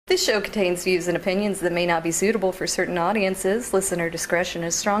This show contains views and opinions that may not be suitable for certain audiences. Listener discretion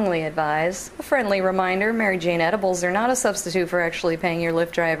is strongly advised. A friendly reminder, Mary Jane edibles are not a substitute for actually paying your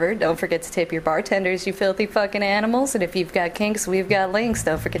Lyft driver. Don't forget to tip your bartenders, you filthy fucking animals. And if you've got kinks, we've got links.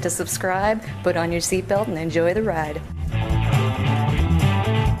 Don't forget to subscribe, put on your seatbelt, and enjoy the ride.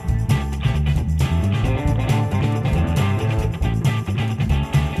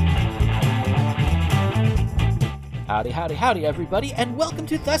 Howdy, howdy, howdy, everybody, and welcome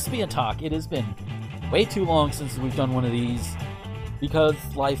to Thespian Talk. It has been way too long since we've done one of these, because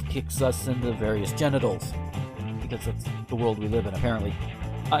life kicks us into various genitals. Because that's the world we live in, apparently.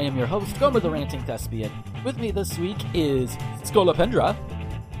 I am your host, Gomer the Ranting Thespian. With me this week is Skolopendra.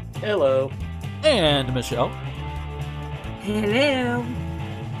 Hello. And Michelle. Hello.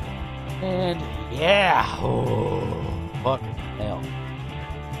 And yeah, fucking hell.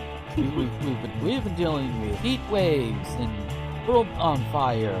 We've been dealing with heat waves and world on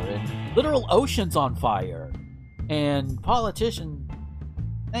fire and literal oceans on fire and politicians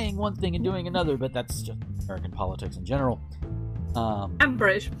saying one thing and doing another, but that's just American politics in general. I'm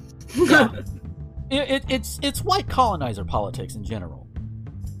British. Yeah. It's white colonizer politics in general.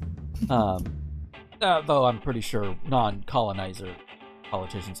 Though I'm pretty sure non-colonizer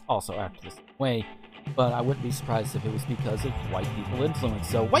politicians also act the same way. But I wouldn't be surprised if it was because of white people influence.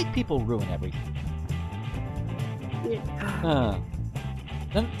 So white people ruin everything.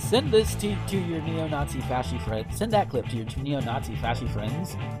 Then send this to your neo-Nazi fasci friends. Send that clip to your neo-Nazi fasci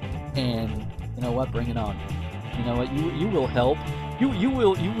friends, and you know what? Bring it on. You know what? You will help. You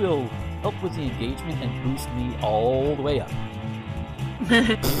will help with the engagement and boost me all the way up.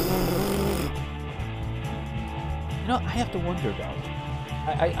 You know, I have to wonder though.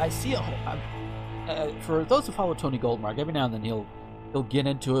 I see a whole. For those who follow Tony Goldmark, every now and then he'll get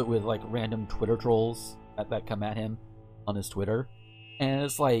into it with like random Twitter trolls that come at him on his Twitter, and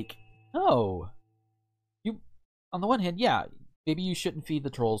it's like, no, you. On the one hand, yeah, maybe you shouldn't feed the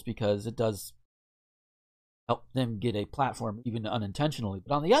trolls because it does help them get a platform even unintentionally.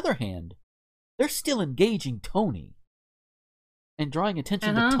 But on the other hand, they're still engaging Tony and drawing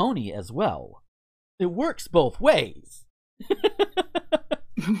attention to Tony as well. It works both ways.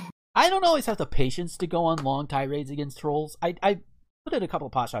 I don't always have the patience to go on long tirades against trolls. I put in a couple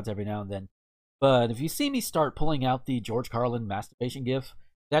of pot shots every now and then. But if you see me start pulling out the George Carlin masturbation gif,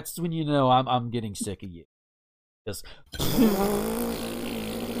 that's when you know I'm getting sick of you. Just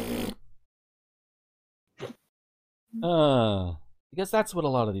because that's what a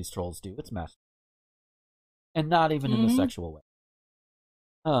lot of these trolls do. It's masturbation. And not even in a sexual way.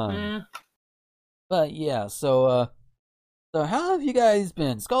 But yeah, so how have you guys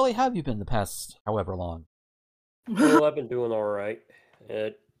been? Scully, how have you been the past however long? Well, I've been doing alright.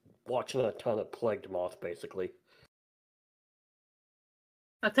 Watching a ton of Plagued Moth, basically.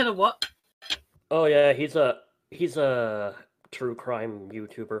 I tell you what. Oh yeah, he's a true crime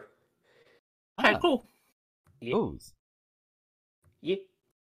YouTuber. Okay, cool. Yeah. Ooze. Yeah.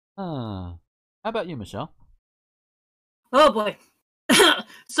 How about you, Michelle? Oh boy.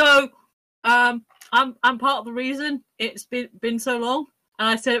 So, I'm part of the reason it's been so long, and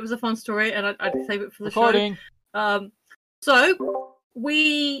I said it was a fun story, and I'd save it for the Recording. show. So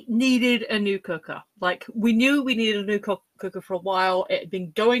we needed a new cooker. Like, we knew we needed a new cooker for a while. It had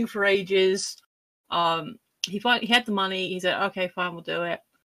been going for ages. He had the money. He said, "Okay, fine, we'll do it."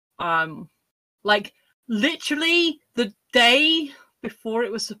 Like literally the day before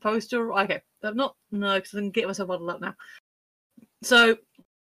it was supposed to. Okay, because I can get myself bottled up now. So.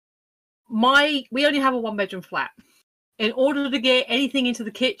 We only have a 1-bedroom flat. In order to get anything into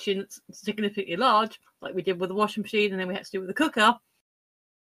the kitchen that's significantly large, like we did with the washing machine and then we had to do with the cooker,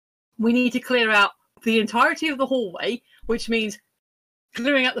 we need to clear out the entirety of the hallway, which means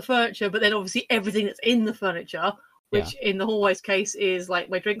clearing out the furniture, but then obviously everything that's in the furniture, which in the hallway's case is like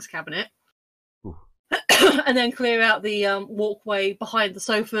my drinks cabinet. And then clear out the walkway behind the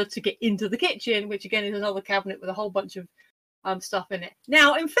sofa to get into the kitchen, which again is another cabinet with a whole bunch of stuff in it.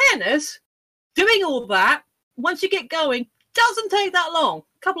 Now, in fairness, doing all that, once you get going, doesn't take that long.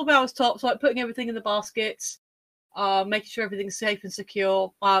 A couple of hours tops, like putting everything in the baskets, making sure everything's safe and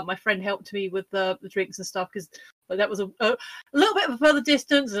secure. My friend helped me with the drinks and stuff because that was a little bit of a further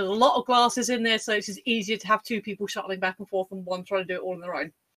distance. There's a lot of glasses in there, so it's just easier to have two people shuttling back and forth than one trying to do it all on their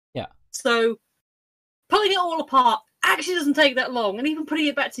own. Yeah. So pulling it all apart actually doesn't take that long, and even putting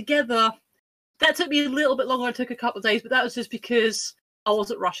it back together, that took me a little bit longer. It took a couple of days, but that was just because I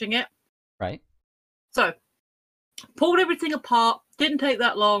wasn't rushing it. Right. So, pulled everything apart. Didn't take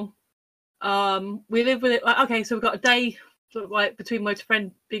that long. We lived with it. Okay, so we've got a day sort of like between my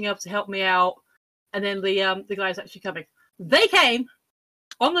friend being able to help me out, and then the guys actually coming. They came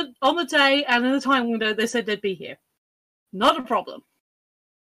on the day and in the time window they said they'd be here. Not a problem.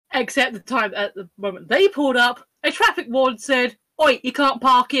 Except at the moment they pulled up, a traffic warden said, "Oi, you can't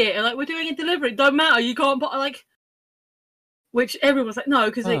park here." And like, we're doing a delivery, don't matter, you can't park. Like, which everyone's like, no,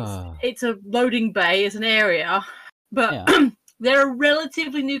 because it's a loading bay, it's an area. But they're a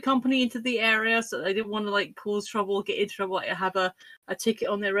relatively new company into the area, so they didn't want to like cause trouble, get into trouble, like have a ticket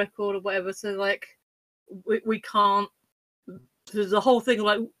on their record or whatever. So like, we can't. There's a whole thing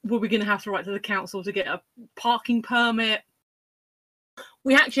like, were we going to have to write to the council to get a parking permit?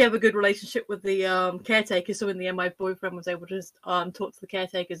 We actually have a good relationship with the caretakers, so in the end, my boyfriend was able to just talk to the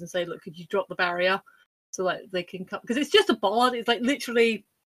caretakers and say, "Look, could you drop the barrier so like they can come?" Because it's just a bollard. It's like literally,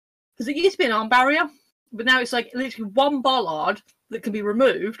 because it used to be an arm barrier, but now it's like literally one bollard that can be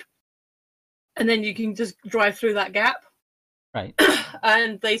removed, and then you can just drive through that gap. Right.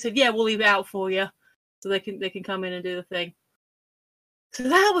 And they said, "Yeah, we'll leave it out for you, so they can come in and do the thing." So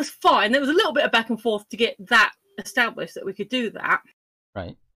that was fine. There was a little bit of back and forth to get that established that we could do that.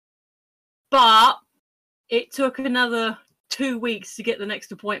 Right. But it took another 2 weeks to get the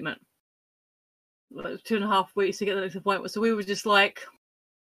next appointment. Like 2.5 weeks to get the next appointment. So we were just like,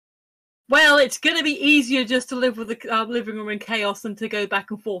 well, it's going to be easier just to live with the living room in chaos than to go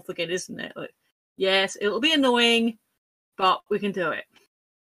back and forth again, isn't it? Like, yes, it'll be annoying, but we can do it.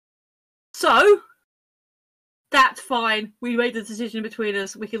 So that's fine. We made the decision between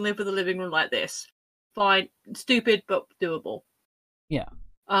us. We can live with the living room like this. Fine. Stupid, but doable. Yeah.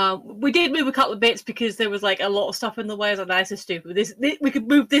 We did move a couple of bits because there was like a lot of stuff in the way. I was like, this is stupid. This we could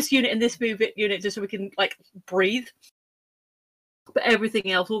move this unit and this unit just so we can like breathe. But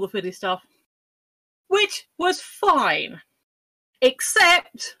everything else, all the fiddly stuff, which was fine,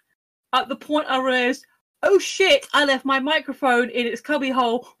 except at the point I realized, oh shit, I left my microphone in its cubby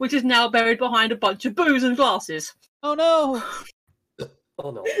hole, which is now buried behind a bunch of booze and glasses. Oh no!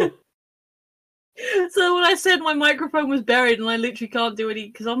 Oh no. So when I said my microphone was buried and I literally can't do any,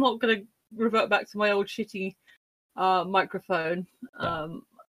 because I'm not going to revert back to my old shitty microphone. Yeah.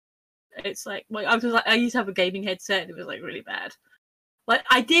 It's like, I used to have a gaming headset and it was like really bad. Like,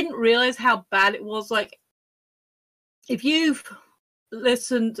 I didn't realize how bad it was. Like, if you've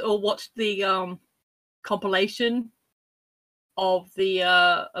listened or watched the compilation of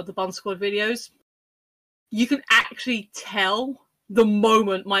the Bun Squad videos, you can actually tell the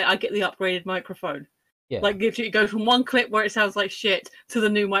moment I get the upgraded microphone. Yeah. Like, literally, it goes from one clip where it sounds like shit to the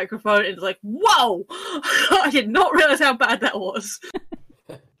new microphone, and it's like, whoa! I did not realize how bad that was.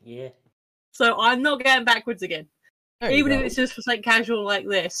 Yeah. So I'm not getting backwards again. Even if it's just for like casual like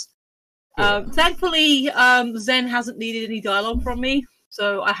this. Yeah. Thankfully, Zen hasn't needed any dialogue from me,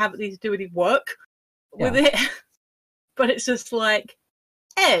 so I haven't needed to do any work with it. But it's just like,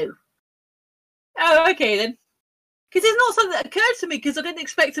 oh, okay then. Because it's not something that occurred to me, because I didn't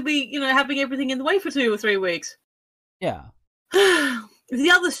expect to be, having everything in the way for 2 or 3 weeks. Yeah.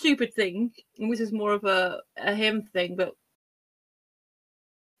 The other stupid thing, and this is more of a him thing, but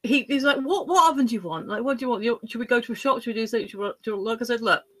he's like, what oven do you want? Like, what do you want? Should we go to a shop? Should we do something? Should we look? I said,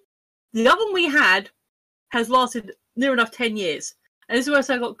 look, the oven we had has lasted near enough 10 years. And this is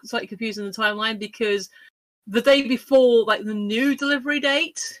where I got slightly confused in the timeline, because the day before, like, the new delivery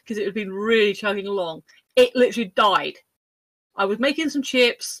date, because it had been really chugging along, it literally died. I was making some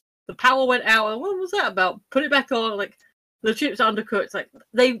chips, the power went out, and what was that about? Put it back on, like, the chips are undercooked. Like,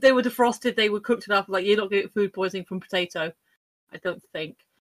 they were defrosted, they were cooked enough, like, you're not going to get food poisoning from potato. I don't think.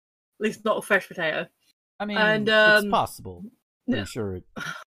 At least not a fresh potato. I mean, and, it's possible. I'm sure.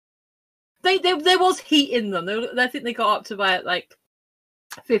 There was heat in them. I think they got up to about, like,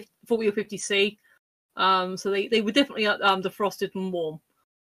 40 or 50 C. So they were definitely defrosted and warm.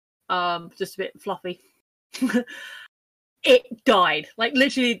 Just a bit fluffy. It died, like,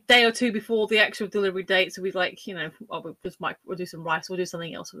 literally a day or two before the actual delivery date. So we like, we'll do some rice, we'll do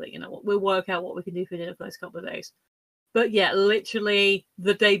something else with it. We'll work out what we can do for dinner for those couple of days. But yeah, literally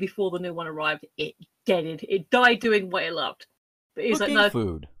the day before the new one arrived, it deaded. It died doing what it loved. But it was like, no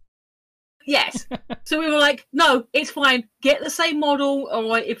food. Yes. So we were like, no, it's fine. Get the same model,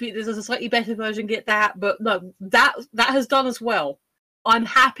 or if there's a slightly better version, get that. But no, that has done us well. I'm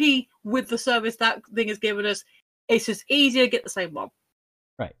happy with the service that thing has given us. It's just easier to get the same one.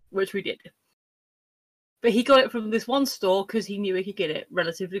 Right. Which we did. But he got it from this one store because he knew he could get it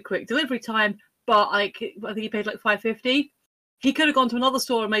relatively quick delivery time. But I think he paid like $5.50. He could have gone to another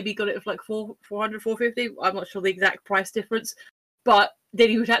store and maybe got it for like $400, $450. I'm not sure the exact price difference. But then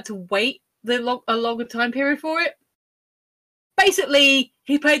he would have to wait a longer time period for it. Basically,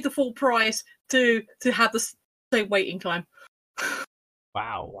 he paid the full price to have the same waiting time.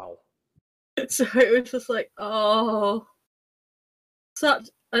 Wow. So it was just like, oh, such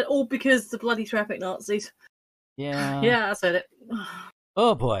And all because the bloody traffic Nazis. Yeah. Yeah, I said it.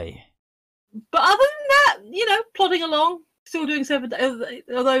 Oh boy. But other than that, plodding along, still doing 7 days.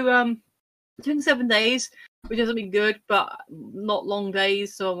 Although doing 7 days, which hasn't been good, but not long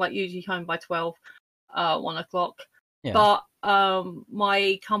days. So I'm like usually home by 12, 1 o'clock. Yeah. But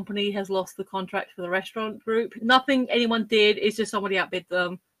my company has lost the contract for the restaurant group. Nothing anyone did. It's just somebody outbid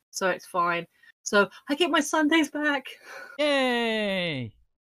them, so it's fine. So I get my Sundays back. Yay!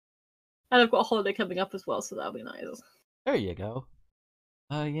 And I've got a holiday coming up as well, so that'll be nice. There you go.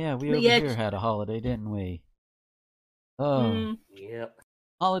 Yeah, we But over yeah, here had a holiday, didn't we? Oh, Yep.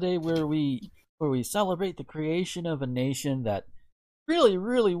 holiday where we celebrate the creation of a nation that really,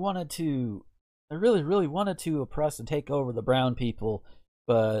 really wanted to oppress and take over the brown people,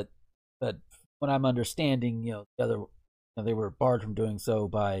 but when I'm understanding, the other, they were barred from doing so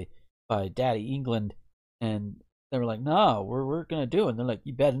by Daddy England, and they were like, no, we're gonna do it. And they're like,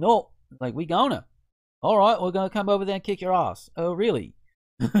 you better not. Like, we gonna. All right, we're gonna come over there and kick your ass. Oh, really?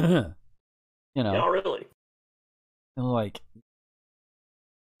 Not really. And like,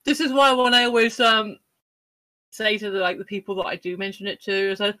 this is why when I always say to the people that I do mention it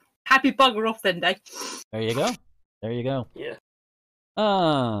to, is happy bugger off then, day. there you go. There you go. Yeah.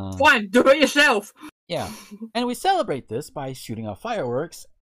 Fine, do it yourself. Yeah. And we celebrate this by shooting off fireworks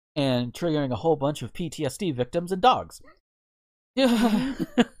and triggering a whole bunch of PTSD victims and dogs. Yeah.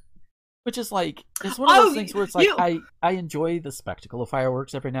 Which is like, it's one of those things where it's like, I enjoy the spectacle of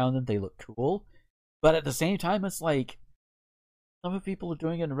fireworks every now and then. They look cool. But at the same time, it's like, some of the people are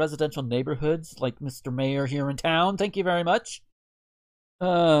doing it in residential neighborhoods, like Mr. Mayor here in town. Thank you very much.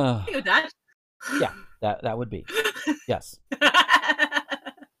 Your dad. Yeah, that would be. Yes.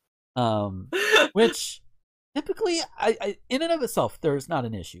 Which typically, I in and of itself, there's not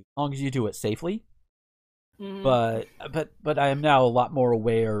an issue as long as you do it safely. Mm. But I am now a lot more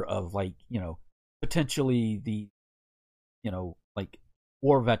aware of potentially the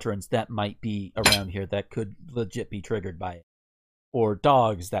war veterans that might be around here that could legit be triggered by it, or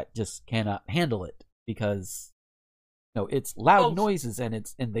dogs that just cannot handle it because it's loud noises and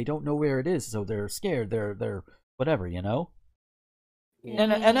they don't know where it is, so they're scared. They're whatever. Yeah.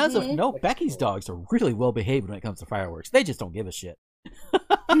 And as of Becky's dogs are really well behaved when it comes to fireworks. They just don't give a shit.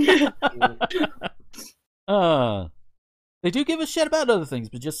 They do give a shit about other things,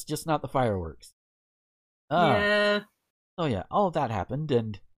 but just not the fireworks. Yeah. Oh yeah, all of that happened,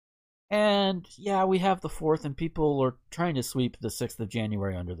 and yeah, we have the 4th, and people are trying to sweep the 6th of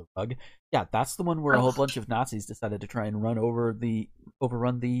January under the rug. Yeah, that's the one where a whole bunch of Nazis decided to try and overrun the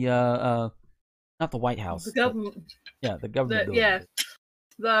not the White House. The government. Yeah, the government building.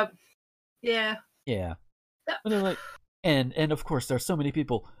 Yeah. And they're like, and of course, there's so many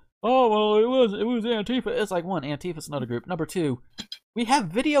people. Oh well, it was Antifa. It's like, 1, Antifa's not a group. Number 2, we have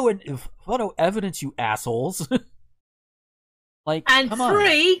video and photo evidence, you assholes. Like, and come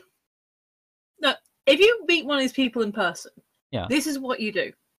 3, no, if you meet one of these people in person, yeah, this is what you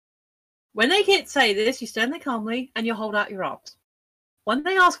do. When they say this, you stand there calmly and you hold out your arms. When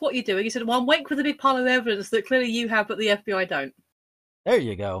they ask what you're doing, you said, well, I'm waiting for the big pile of evidence that clearly you have, but the FBI don't. There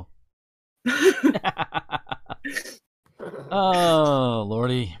you go. Oh,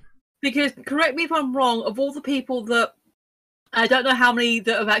 Lordy. Because, correct me if I'm wrong, of all the people that, I don't know how many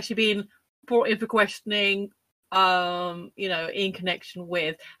that have actually been brought in for questioning, in connection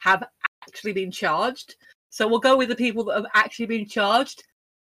with, have actually been charged. So we'll go with the people that have actually been charged.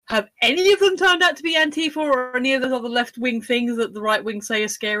 Have any of them turned out to be Antifa or any of those other left-wing things that the right-wing say are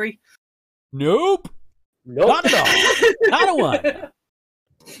scary? Nope. Not at all. Not a one.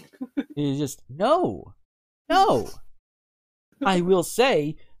 It's just, no. I will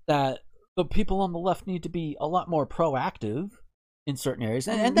say that the people on the left need to be a lot more proactive in certain areas,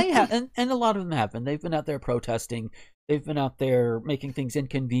 and they have, and a lot of them have been. They've been out there protesting. They've been out there making things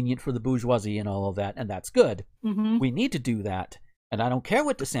inconvenient for the bourgeoisie and all of that, and that's good. Mm-hmm. We need to do that. And I don't care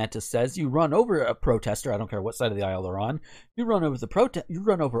what DeSantis says. You run over a protester. I don't care what side of the aisle they're on. You run over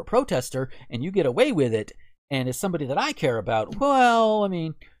a protester, and you get away with it. And as somebody that I care about, well, I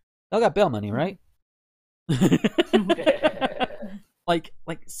mean, I got bail money, right? like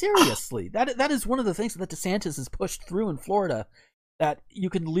seriously, that is one of the things that DeSantis has pushed through in Florida, that you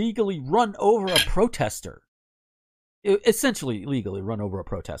can legally run over a protester, essentially legally run over a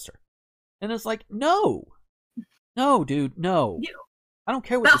protester, and it's like, no, dude, no. I don't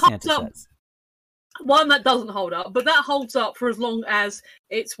care what DeSantis says. One, that doesn't hold up, but that holds up for as long as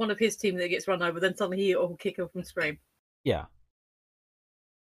it's one of his team that gets run over. Then suddenly he'll kick up and scream. Yeah.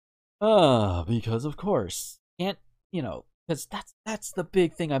 Because of course, because that's the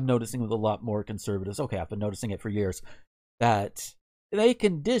big thing I'm noticing with a lot more conservatives. Okay, I've been noticing it for years, that they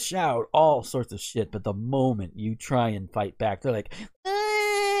can dish out all sorts of shit, but the moment you try and fight back, they're like,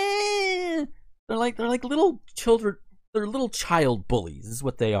 they're like little children. They're little child bullies, is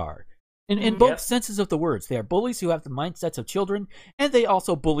what they are. In both senses of the words, they are bullies who have the mindsets of children, and they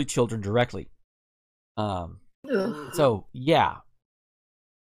also bully children directly. So yeah.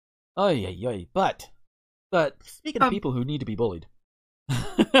 Oh yeah. But speaking of people who need to be bullied,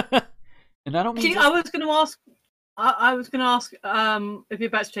 and I don't mean. I was going to ask. I was going to ask if you're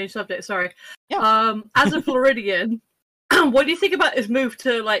about to change subject. Sorry. Yeah. As a Floridian, what do you think about his move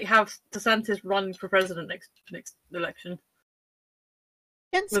to have DeSantis run for president next election?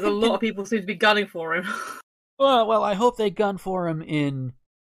 With a lot of people seem to be gunning for him. Well, I hope they gun for him in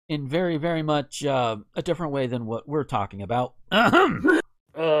very, very much a different way than what we're talking about.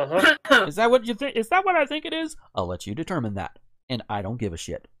 Is that what you think? Is that what I think it is? I'll let you determine that, and I don't give a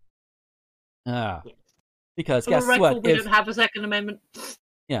shit. Because guess what? We don't have a Second Amendment.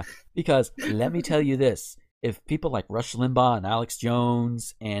 Yeah, because let me tell you this: if people like Rush Limbaugh and Alex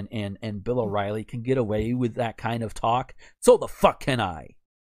Jones and Bill O'Reilly can get away with that kind of talk, so the fuck can I?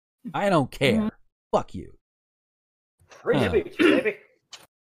 I don't care. Mm-hmm. Fuck you. Free speech, baby.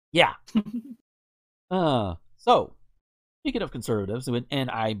 Yeah. So, speaking of conservatives,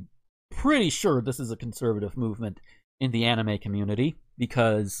 and I'm pretty sure this is a conservative movement in the anime community,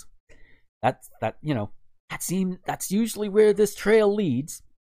 because that's usually where this trail leads.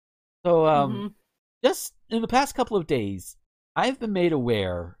 So, just in the past couple of days, I've been made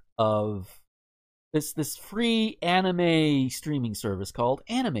aware of this free anime streaming service called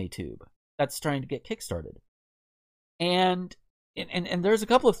AnimeTube that's trying to get kickstarted. And there's a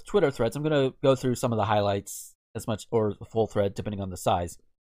couple of Twitter threads. I'm going to go through some of the highlights as much, or the full thread, depending on the size.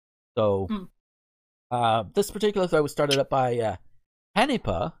 So, this particular thread was started up by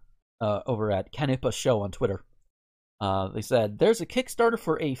Kanipa over at Kanipa Show on Twitter. They said, there's a Kickstarter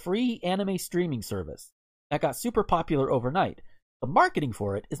for a free anime streaming service that got super popular overnight. The marketing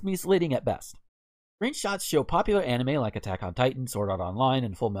for it is misleading at best. Screenshots show popular anime like Attack on Titan, Sword Art Online,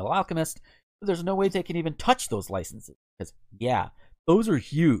 and Full Metal Alchemist, but there's no way they can even touch those licenses. Because, yeah, those are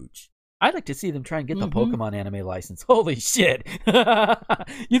huge. I'd like to see them try and get the Pokemon anime license. Holy shit.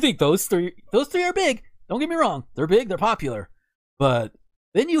 You think those three are big. Don't get me wrong. They're big, they're popular. But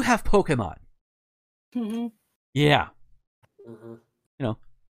then you have Pokemon. Mm-hmm. Yeah.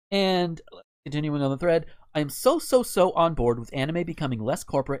 And continuing on the thread, I am so on board with anime becoming less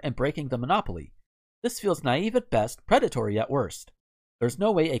corporate and breaking the monopoly. This feels naive at best, predatory at worst. There's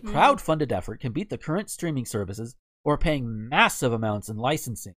no way a crowd-funded effort can beat the current streaming services who are paying massive amounts in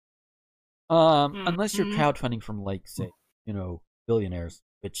licensing. Unless you're crowdfunding from, say, billionaires,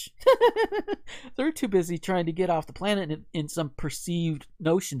 which they're too busy trying to get off the planet in some perceived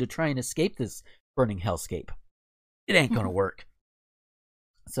notion to try and escape this burning hellscape. It ain't gonna work.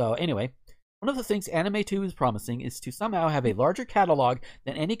 So anyway, one of the things AnimeTube is promising is to somehow have a larger catalog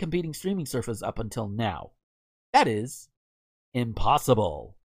than any competing streaming service up until now. That is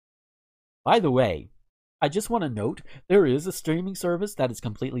impossible. By the way, I just want to note, there is a streaming service that is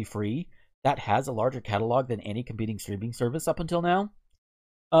completely free that has a larger catalog than any competing streaming service up until now.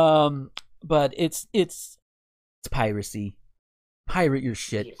 But it's piracy. Pirate your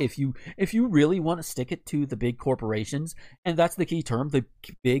shit. If you really want to stick it to the big corporations, and that's the key term, the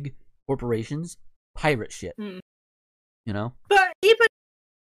big corporations, pirate shit. But even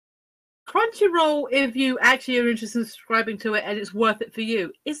Crunchyroll, if you actually are interested in subscribing to it and it's worth it for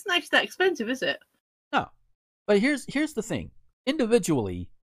you, it's not that expensive, is it? No. But here's the thing. Individually,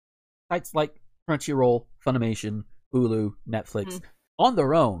 sites like Crunchyroll, Funimation, Hulu, Netflix, on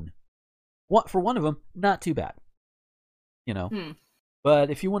their own, for one of them, not too bad.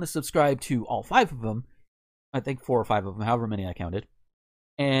 But if you want to subscribe to all 5 of them, I think 4 or 5 of them, however many I counted,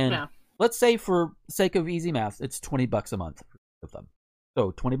 and let's say for sake of easy math, it's $20 a month of them.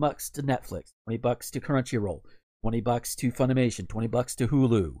 So $20 to Netflix, $20 to Crunchyroll, $20 to Funimation, $20 to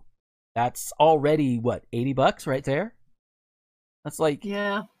Hulu. That's already what, $80 right there? That's like,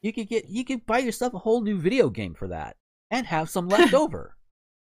 you could buy yourself a whole new video game for that and have some left over.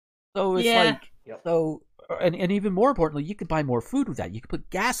 So it's and even more importantly, you could buy more food with that. You could put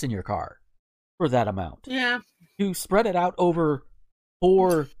gas in your car for that amount. Yeah. To spread it out over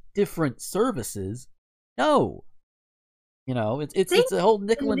 4 different services, no. It's a whole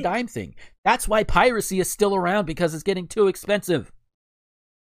nickel and dime thing. That's why piracy is still around, because it's getting too expensive.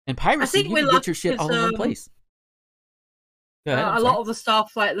 And piracy, you can get your shit all in one place. Go ahead, a lot of the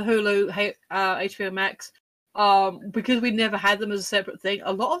stuff like the Hulu, HBO Max, because we never had them as a separate thing,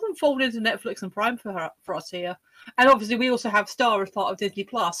 a lot of them fold into Netflix and Prime for us here. And obviously we also have Star as part of Disney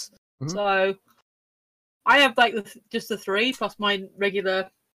Plus. So I have like just the 3 plus my regular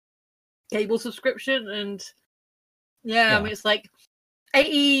cable subscription, and yeah, I mean it's like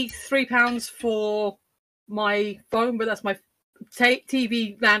 £83 for my phone, but that's my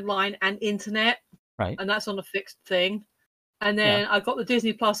TV, landline, and internet, right? And that's on a fixed thing. And then I got the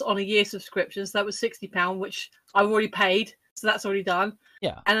Disney Plus on a year subscription, so that was £60, which I've already paid, so that's already done.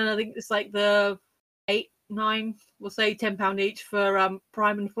 Yeah. And then I think it's like the 8, 9, we'll say £10 each for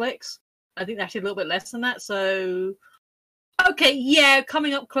Prime and Flix. I think actually a little bit less than that. So, okay, yeah,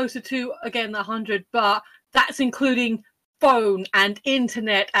 coming up closer to again the 100, but that's including phone and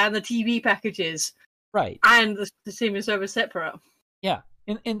internet and the TV packages, right? And the streaming service separate. Yeah.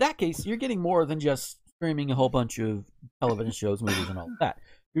 In that case, you're getting more than just streaming a whole bunch of television shows, movies, and all that.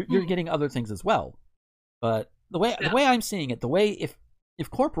 You're getting other things as well. But the way I'm seeing it, the way if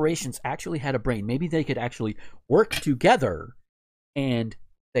corporations actually had a brain, maybe they could actually work together and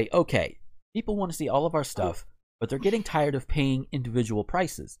say, okay, people want to see all of our stuff, but they're getting tired of paying individual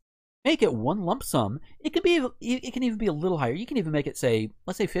prices. Make it one lump sum. It can even be a little higher. You can even make it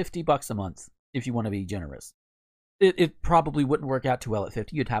let's say $50 a month if you want to be generous. It probably wouldn't work out too well at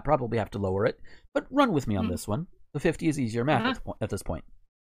 50. You'd probably have to lower it, but run with me on this one. The 50 is easier math at this point.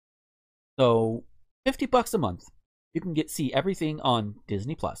 So $50 a month, you can see everything on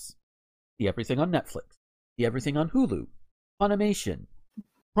Disney Plus, see everything on Netflix, see everything on Hulu, Funimation,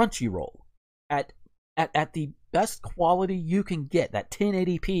 Crunchyroll, at the best quality you can get, that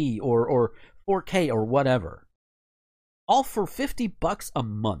 1080p or 4K or whatever, all for $50 a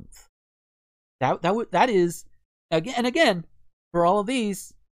month. That is, again, for all of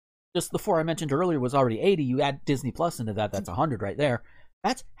these, just the 4 I mentioned earlier was already 80. You add Disney Plus into that, that's 100 right there.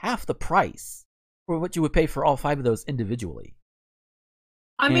 That's half the price for what you would pay for all 5 of those individually.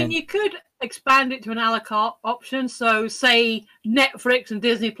 I mean, you could expand it to an a la carte option. So, say Netflix and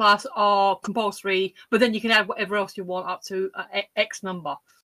Disney Plus are compulsory, but then you can add whatever else you want up to X number.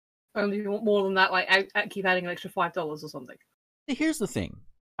 And if you want more than that, like keep adding an extra $5 or something. Here's the thing.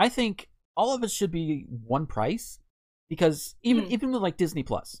 I think all of it should be one price, because even with like Disney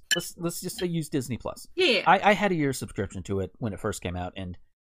Plus, let's just say use Disney Plus. Yeah. I had a year subscription to it when it first came out, and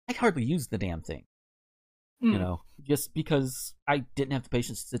I hardly used the damn thing. You know, just because I didn't have the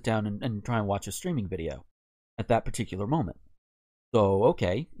patience to sit down and try and watch a streaming video at that particular moment. So,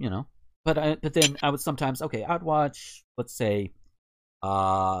 okay, but then I would sometimes, I'd watch, let's say,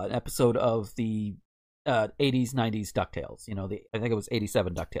 an episode of the 80s, 90s DuckTales. I think it was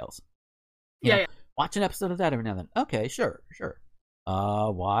 87 DuckTales. Yeah. Watch an episode of that every now and then. Okay, sure.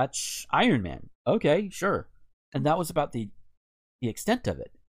 Watch Iron Man. Okay, sure. And that was about the extent of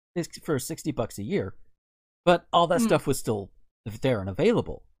it. It's for $60 a year. But all that stuff was still there and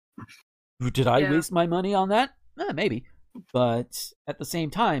available. Did I waste my money on that? Maybe. But at the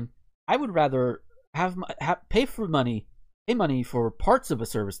same time, I would rather pay money for parts of a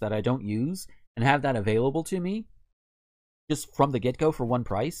service that I don't use and have that available to me just from the get-go for one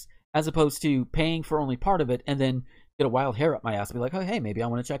price, as opposed to paying for only part of it and then get a wild hair up my ass and be like, oh, hey, maybe I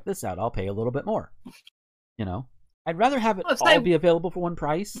want to check this out. I'll pay a little bit more. I'd rather have it all be available for one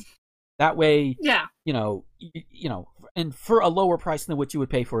price. That way, and for a lower price than what you would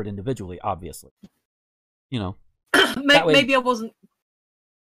pay for it individually, obviously. Maybe I wasn't.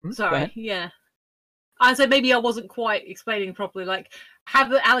 Sorry, yeah. I said maybe I wasn't quite explaining properly. Like, have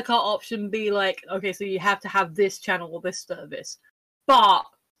the a la carte option be like, okay, so you have to have this channel or this service, but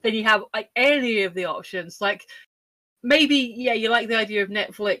then you have like any of the options. Like, maybe you like the idea of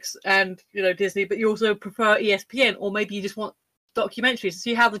Netflix and Disney, but you also prefer ESPN, or maybe you just want documentaries, so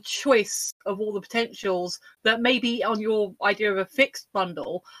you have the choice of all the potentials that maybe on your idea of a fixed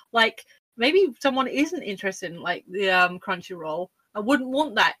bundle. Like, maybe someone isn't interested in like the Crunchyroll and wouldn't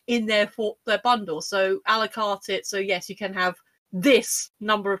want that in their bundle, so a la carte it, so yes, you can have this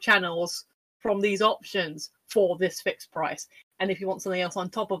number of channels from these options for this fixed price, and if you want something else on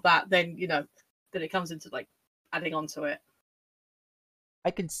top of that, then then it comes into like adding on to it.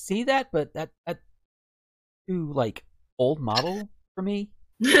 I can see that, but that too like old model for me.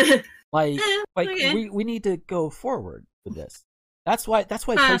 Okay. we need to go forward with this. That's why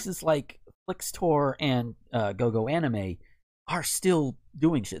places like Flixtor and GoGo Anime are still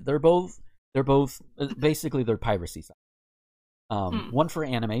doing shit. They're both basically their piracy side. One for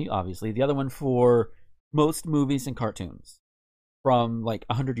anime, obviously, the other one for most movies and cartoons from like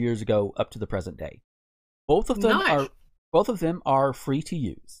 100 years ago up to the present day. Both of them are free to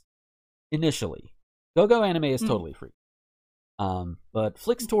use initially. GoGo Anime is totally free. But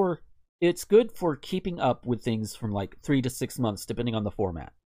Flixtor, it's good for keeping up with things from like 3 to 6 months, depending on the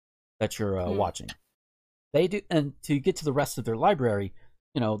format that you're watching. They do, and to get to the rest of their library,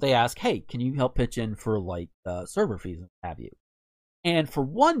 they ask, hey, can you help pitch in for like server fees and what have you? And for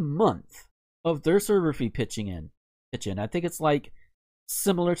 1 month of their server fee pitch in, I think it's like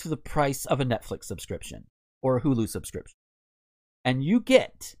similar to the price of a Netflix subscription or a Hulu subscription. And you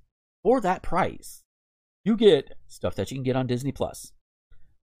get, for that price, you get stuff that you can get on Disney Plus,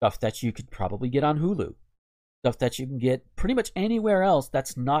 stuff that you could probably get on Hulu, stuff that you can get pretty much anywhere else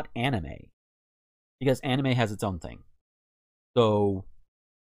that's not anime, because anime has its own thing. So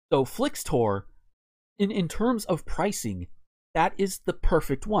Flixtor, in terms of pricing, that is the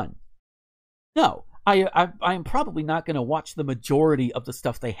perfect one. No, I'm probably not going to watch the majority of the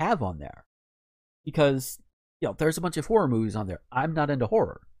stuff they have on there, because there's a bunch of horror movies on there. I'm not into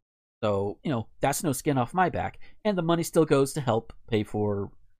horror. So, that's no skin off my back. And the money still goes to help pay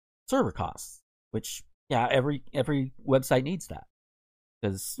for server costs, which, every website needs that.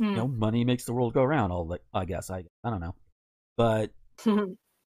 Because, money makes the world go round, I guess. I don't know. But,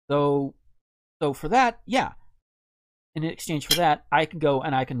 so for that, in exchange for that, I can go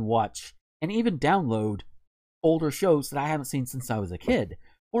and I can watch and even download older shows that I haven't seen since I was a kid.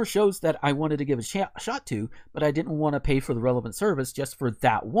 Or shows that I wanted to give a shot to, but I didn't want to pay for the relevant service just for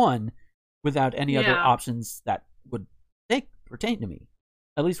that one without any other options that would pertain to me.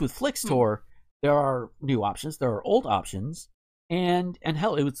 At least with Flixtor, there are new options, there are old options, and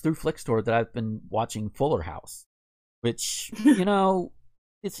hell, it was through Flixtor that I've been watching Fuller House, which,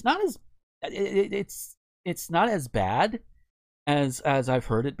 it's not as it's not as bad as I've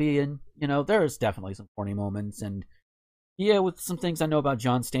heard it be, and there's definitely some corny moments, and with some things I know about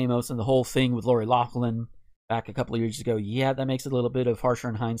John Stamos and the whole thing with Lori Loughlin back a couple of years ago, that makes it a little bit of harsher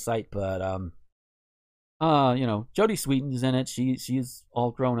in hindsight, but Jodie Sweetin's in it. She's all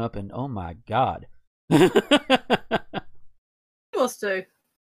grown up, and oh my god. Must do.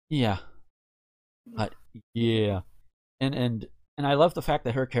 Yeah. But yeah. And I love the fact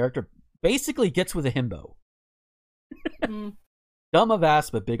that her character basically gets with a himbo. Dumb of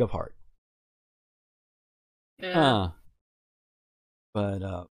ass but big of heart. Yeah.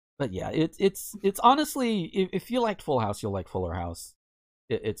 But yeah, it's honestly, if you liked Full House, you'll like Fuller House.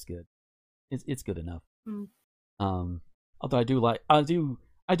 It's good. It's good enough. Although I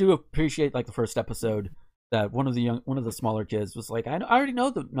do appreciate like the first episode that one of the smaller kids was like, I already know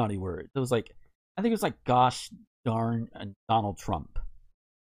the naughty word. It was like, I think it was like gosh darn and Donald Trump.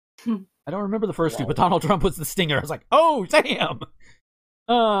 I don't remember the first two, but Donald Trump was the stinger. I was like, oh damn.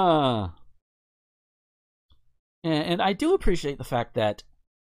 And I do appreciate the fact that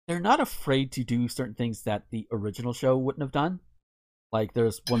they're not afraid to do certain things that the original show wouldn't have done. Like,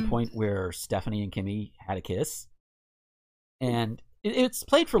 there's one point where Stephanie and Kimmy had a kiss. And it's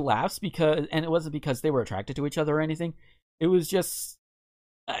played for laughs, and it wasn't because they were attracted to each other or anything. It was just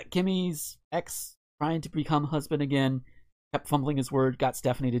Kimmy's ex trying to become husband again, kept fumbling his word, got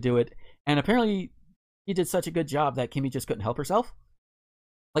Stephanie to do it. And apparently he did such a good job that Kimmy just couldn't help herself.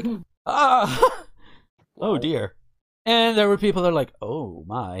 Like, oh dear. And there were people that are like, oh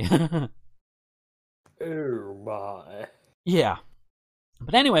my. Oh my. Yeah.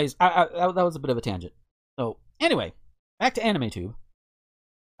 But anyways, that was a bit of a tangent. So anyway, back to AnimeTube.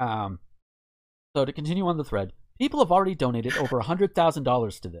 So to continue on the thread, people have already donated over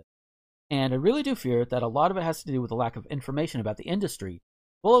 $100,000 to this. And I really do fear that a lot of it has to do with the lack of information about the industry, as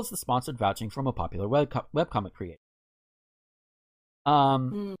well as the sponsored vouching from a popular webcomic creator.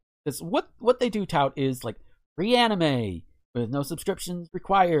 Because what they do tout is like free anime with no subscriptions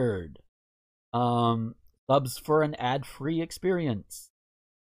required, subs for an ad-free experience,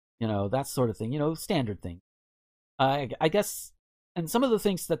 that sort of thing, standard thing. I guess, and some of the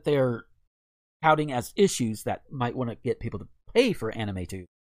things that they're touting as issues that might want to get people to pay for AnimeTube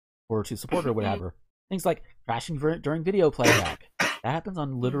or to support or whatever, things like crashing during video playback. That happens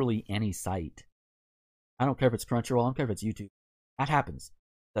on literally any site. I don't care if it's Crunchyroll, I don't care if it's YouTube. That happens.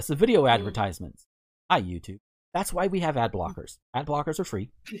 That's the video advertisements. Hi, YouTube. That's why we have ad blockers. Ad blockers are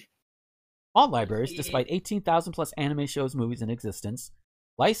free. All libraries, despite 18,000 plus anime shows, movies in existence,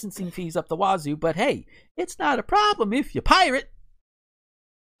 licensing fees up the wazoo, but hey, it's not a problem if you pirate.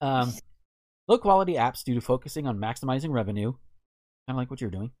 Low quality apps due to focusing on maximizing revenue, kind of like what you're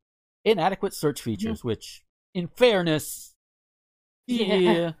doing. Inadequate search features, which, in fairness,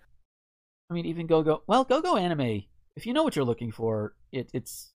 yeah. I mean, even GoGo Anime, if you know what you're looking for,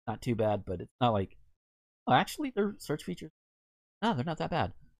 it's not too bad, but it's not like, oh, actually, their search features, no, they're not that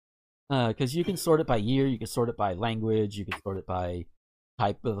bad. Because you can sort it by year, you can sort it by language, you can sort it by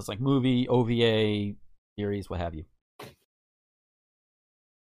type, it's like movie, OVA, series, what have you.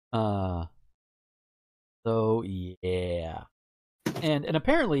 So yeah, and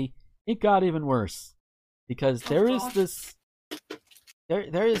apparently it got even worse because there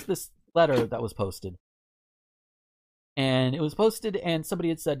there is this letter that was posted. And it was posted, and somebody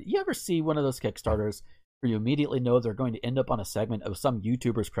had said, you ever see one of those Kickstarters where you immediately know they're going to end up on a segment of some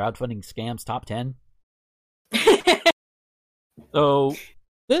YouTuber's crowdfunding scams top 10? So,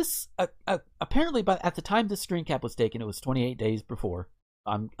 this, apparently, at the time this screen cap was taken, it was 28 days before.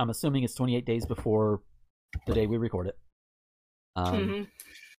 I'm assuming it's 28 days before the day we record it.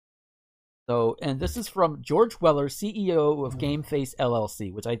 So, and this is from George Weller, CEO of GameFace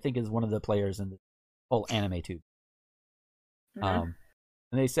LLC, which I think is one of the players in the whole anime tube. And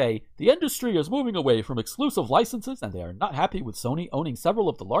they say, the industry is moving away from exclusive licenses, and they are not happy with Sony owning several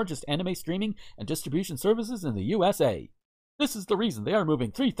of the largest anime streaming and distribution services in the USA. This is the reason they are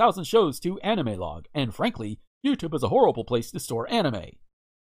moving 3,000 shows to AnimeLog, and frankly, YouTube is a horrible place to store anime.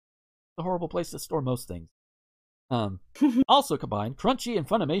 It's a horrible place to store most things. Also combined, Crunchy and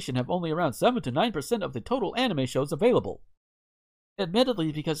Funimation have only around 7 to 9% of the total anime shows available.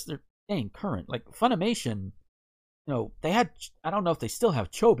 Admittedly, because they're staying current. Like, Funimation, you know, they had, I don't know if they still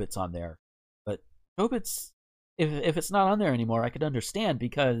have Chobits on there, but Chobits, if it's not on there anymore, I could understand,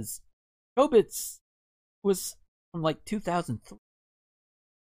 because Chobits was from like 2003,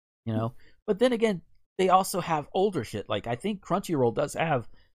 you know? But then again, they also have older shit. Like, I think Crunchyroll does have,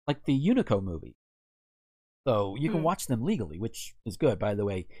 like, the Unico movie. So you can watch them legally, which is good, by the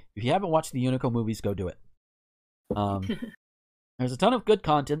way. If you haven't watched the Unico movies, go do it. There's a ton of good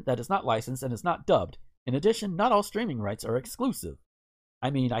content that is not licensed and is not dubbed. In addition, not all streaming rights are exclusive. I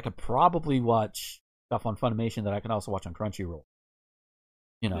mean, I could probably watch stuff on Funimation that I can also watch on Crunchyroll.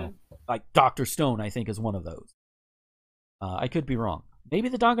 You know, like Dr. Stone, I think, is one of those. I could be wrong. Maybe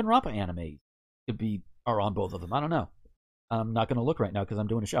the Danganronpa anime are on both of them. I don't know. I'm not going to look right now because I'm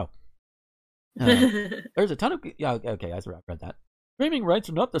doing a show. There's a ton of... Yeah, okay, I read that. Streaming rights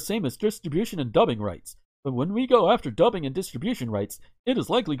are not the same as distribution and dubbing rights. But when we go after dubbing and distribution rights, it is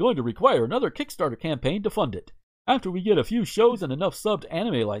likely going to require another Kickstarter campaign to fund it. After we get a few shows and enough subbed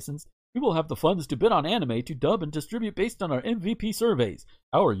anime license, we will have the funds to bid on anime to dub and distribute based on our MVP surveys.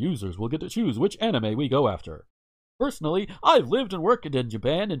 Our users will get to choose which anime we go after. Personally, I've lived and worked in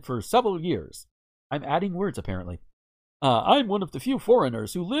Japan and for several years. I'm adding words, apparently. I'm one of the few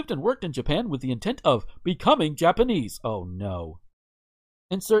foreigners who lived and worked in Japan with the intent of becoming Japanese. Oh no.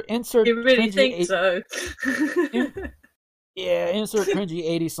 Insert. You really think so? Insert cringy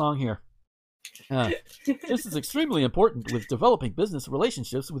 80s song here. This is extremely important with developing business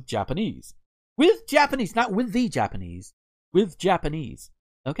relationships with Japanese. With Japanese, not with the Japanese. With Japanese.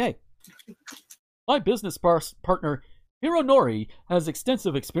 Okay. My business partner, Hironori, has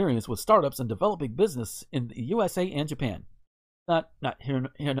extensive experience with startups and developing business in the USA and Japan. Not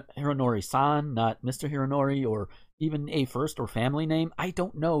Hironori-san, not Mr. Hironori, or even a first or family name. I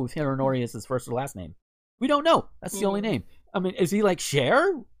don't know if Hironori is his first or last name. We don't know. That's the only name. I mean, is he like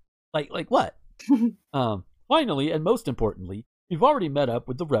Cher? Like what? Finally, and most importantly, we've already met up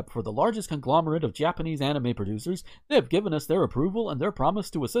with the rep for the largest conglomerate of Japanese anime producers. They have given us their approval and their promise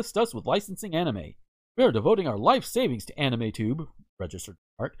to assist us with licensing anime. We are devoting our life savings to AnimeTube, registered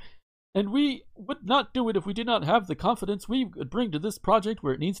art, and we would not do it if we did not have the confidence we could bring to this project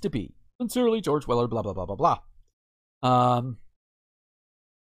where it needs to be. Sincerely, George Weller, blah, blah, blah, blah, blah.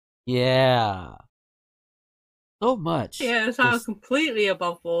 Yeah. So much. Yeah, it sounds completely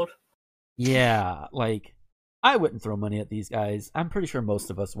above board. Yeah, like, I wouldn't throw money at these guys. I'm pretty sure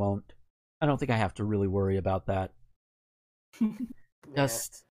most of us won't. I don't think I have to really worry about that.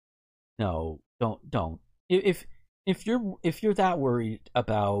 Just, no, don't. If you're that worried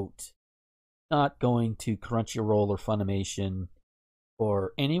about not going to Crunchyroll or Funimation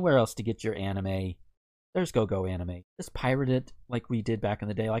or anywhere else to get your anime, there's GoGo Anime. Just pirate it like we did back in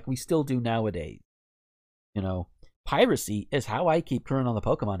the day, like we still do nowadays. You know, piracy is how I keep current on the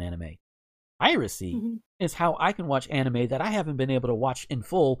Pokemon anime. Piracy is how I can watch anime that I haven't been able to watch in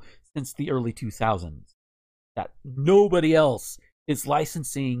full since the early 2000s. That nobody else is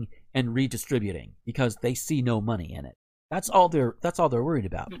licensing and redistributing because they see no money in it. That's all they're worried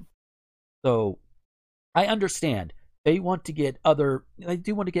about. So I understand they do want to get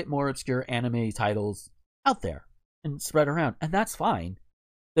more obscure anime titles out there and spread around, and that's fine.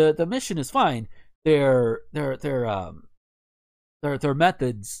 The mission is fine. Their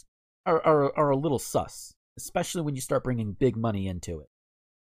methods are a little sus, especially when you start bringing big money into it.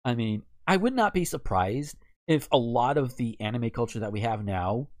 I mean, I would not be surprised if a lot of the anime culture that we have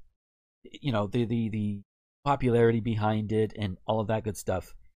now, you know, the popularity behind it and all of that good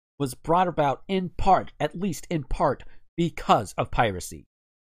stuff was brought about in part, at least in part, because of piracy.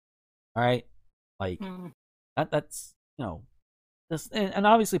 All right, like that's, you know, this, and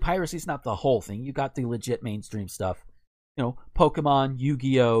obviously piracy is not the whole thing. You got the legit mainstream stuff, Pokemon,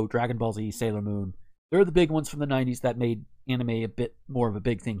 Yu-Gi-Oh, Dragon Ball Z, Sailor Moon. They're the big ones from the 90s that made anime a bit more of a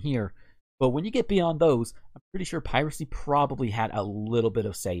big thing here. But when you get beyond those, I'm pretty sure piracy probably had a little bit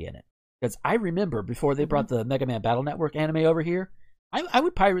of say in it. Because I remember before they brought the Mega Man Battle Network anime over here, I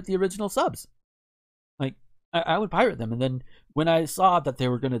would pirate the original subs. Like, I would pirate them. And then when I saw that they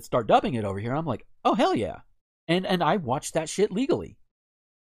were going to start dubbing it over here, I'm like, oh, hell yeah. And I watched that shit legally.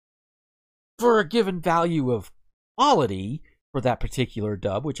 For a given value of quality for that particular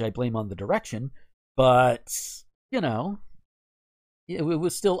dub, which I blame on the direction, but, it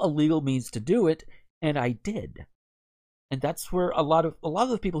was still a legal means to do it, and I did. And that's where a lot of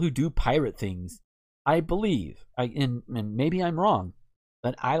the people who do pirate things, I believe, and maybe I'm wrong,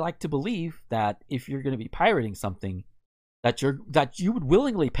 but I like to believe that if you're going to be pirating something that you would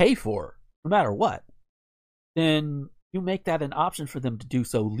willingly pay for, no matter what, then you make that an option for them to do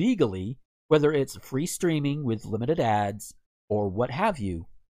so legally, whether it's free streaming with limited ads or what have you.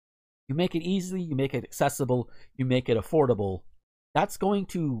 You make it easy, you make it accessible, you make it affordable. That's going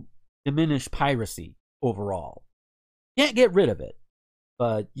to diminish piracy overall. Can't get rid of it,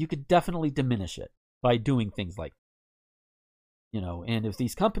 but you could definitely diminish it by doing things like, and if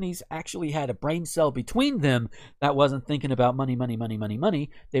these companies actually had a brain cell between them that wasn't thinking about money,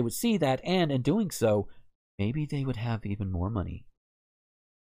 they would see that, and in doing so, maybe they would have even more money.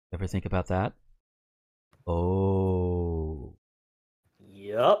 Ever think about that? Oh.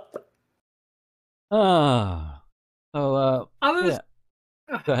 Yup. I was.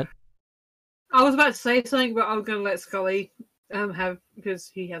 Yeah. Go ahead. I was about to say something, but I'm going to let Scully have, because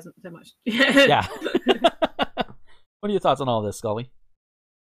he hasn't so much. Yeah. What are your thoughts on all this, Scully?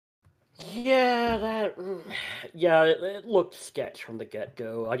 Yeah, it looked sketch from the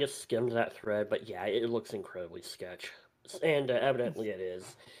get-go. I just skimmed that thread, but yeah, it looks incredibly sketch. And evidently it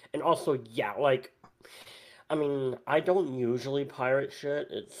is. And also, yeah, I don't usually pirate shit.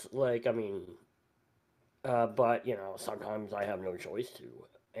 It's like, but, sometimes I have no choice to.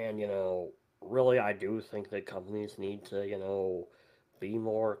 And, really, I do think that companies need to, be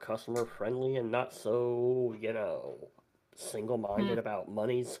more customer-friendly and not so, single-minded about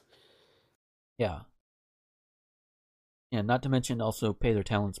monies. Yeah. Yeah, not to mention also pay their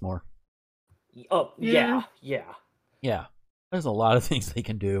talents more. Oh, yeah. Yeah. There's a lot of things they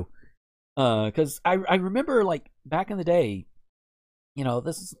can do. Because I remember, back in the day,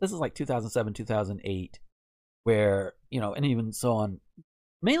 this is like 2007, 2008, where, and even so on,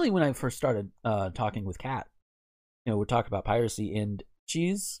 mainly when I first started talking with Kat, we'd talk about piracy, and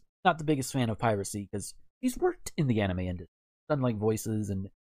she's not the biggest fan of piracy because she's worked in the anime industry, done voices, and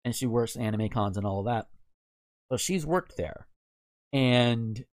she works anime cons and all of that. So she's worked there,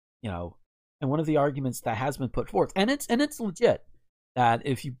 and and one of the arguments that has been put forth, and it's legit, that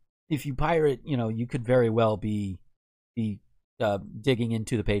if you pirate, you could very well be digging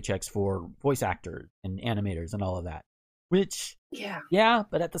into the paychecks for voice actors and animators and all of that. Which, yeah,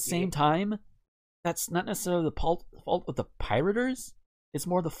 but at the same time, that's not necessarily the fault of the pirators. It's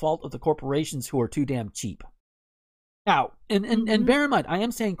more the fault of the corporations who are too damn cheap. Now, and bear in mind, I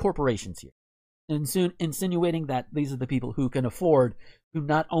am saying corporations here, and soon insinuating that these are the people who can afford to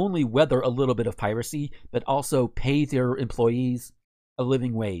not only weather a little bit of piracy, but also pay their employees a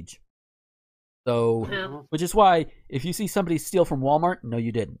living wage. So, which is why if you see somebody steal from Walmart, no,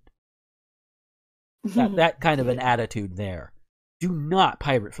 you didn't. That kind of an attitude there. Do not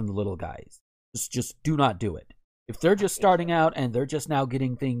pirate from the little guys. Just do not do it. If they're just starting out and they're just now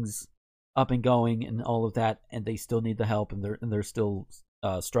getting things up and going and all of that, and they still need the help and they're still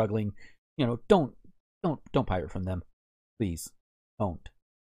struggling, don't pirate from them, please. Don't.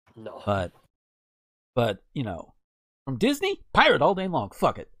 No. But from Disney, pirate all day long.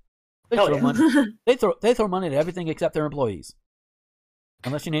 Fuck it. They Hell throw yeah. money. They throw money at everything except their employees.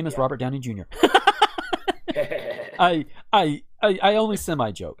 Unless your name is Robert Downey Jr. I only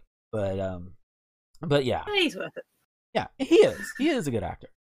semi joke, but yeah. He's worth it. Yeah, he is. He is a good actor.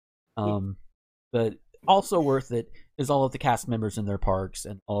 But also worth it is all of the cast members in their parks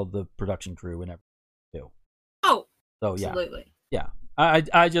and all of the production crew and everything too. Oh, so yeah, absolutely. Yeah.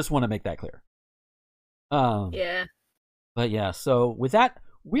 I just want to make that clear. Yeah. But yeah, so with that,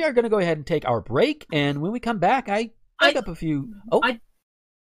 we are going to go ahead and take our break, and when we come back, I up a few.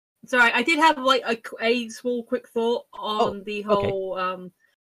 Sorry, I did have a small quick thought on the whole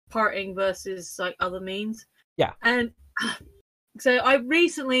parting versus other means. Yeah. And so I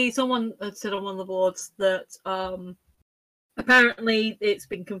recently, someone had said on one of the boards that apparently it's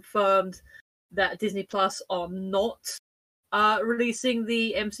been confirmed that Disney Plus are not releasing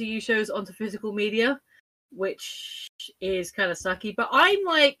the MCU shows onto physical media, which is kind of sucky. But I'm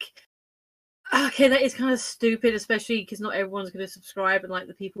Okay, that is kind of stupid, especially because not everyone's going to subscribe, and like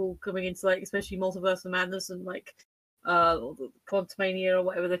the people coming into like, especially Multiverse of Madness and like, Quantumania or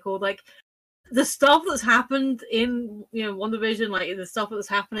whatever they're called, like the stuff that's happened in WandaVision, like the stuff that's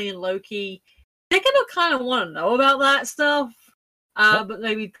happening in Loki, they're gonna kind of want to know about that stuff, but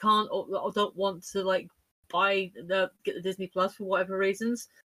maybe can't or don't want to like get the Disney Plus for whatever reasons.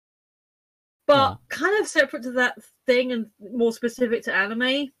 But kind of separate to that thing and more specific to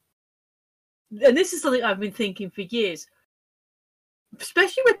anime. And this is something I've been thinking for years,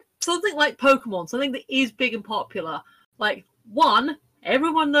 especially with something like Pokemon, something that is big and popular. Like, one,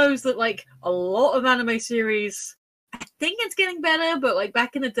 everyone knows that like a lot of anime series, I think it's getting better, but like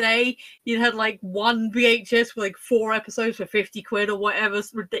back in the day, you had like one VHS with like 4 episodes for 50 quid or whatever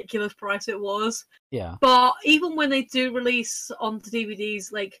ridiculous price it was. Yeah. But even when they do release onto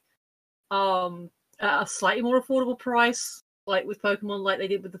DVDs, like at a slightly more affordable price, like with Pokemon, like they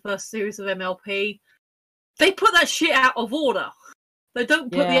did with the first series of MLP, they put that shit out of order. They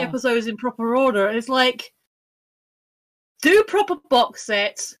don't put the episodes in proper order. It's like, do proper box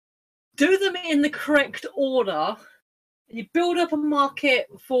sets, do them in the correct order, and you build up a market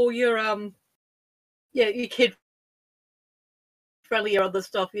for your kid friendly or other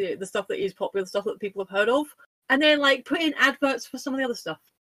stuff, the stuff that is popular, the stuff that people have heard of, and then like put in adverts for some of the other stuff.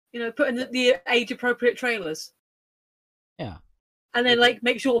 Put in the age appropriate trailers. Yeah. And then like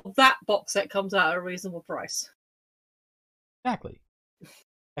make sure that box set comes out at a reasonable price. Exactly.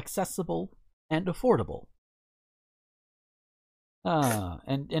 Accessible and affordable.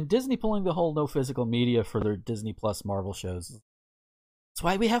 And Disney pulling the whole no physical media for their Disney Plus Marvel shows. That's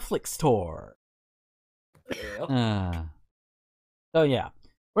why we have Flixtor. So yeah,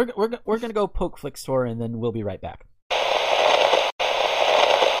 we're gonna go poke Flixtor and then we'll be right back.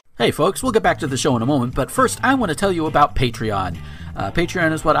 Hey folks, we'll get back to the show in a moment, but first I want to tell you about Patreon.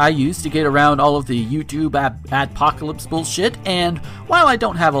 Patreon is what I use to get around all of the YouTube adpocalypse bullshit, and while I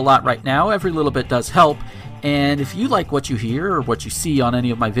don't have a lot right now, every little bit does help. And if you like what you hear or what you see on any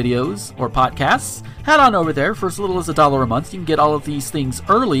of my videos or podcasts, head on over there. For as little as $1 a month, you can get all of these things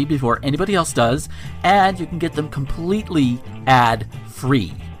early before anybody else does, and you can get them completely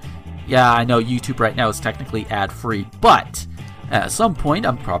ad-free. Yeah, I know YouTube right now is technically ad-free, but at some point,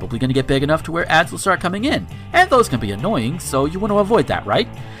 I'm probably going to get big enough to where ads will start coming in, and those can be annoying, so you want to avoid that, right?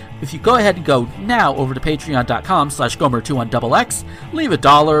 If you go ahead and go now over to patreon.com/Gomer21XX, leave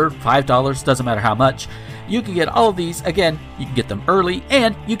 $1, $5, doesn't matter how much, you can get all of these. Again, you can get them early,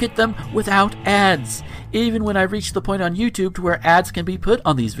 and you get them without ads, even when I reach the point on YouTube to where ads can be put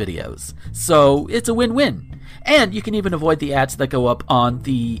on these videos. So it's a win-win. And you can even avoid the ads that go up on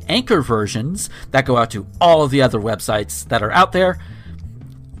the Anchor versions that go out to all of the other websites that are out there.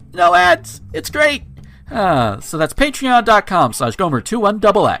 No ads. It's great. So that's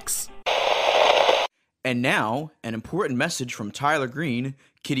patreon.com/Gomer21XX. And now, an important message from Tyler Green,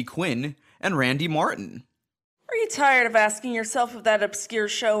 Kitty Quinn, and Randy Martin. Are you tired of asking yourself if that obscure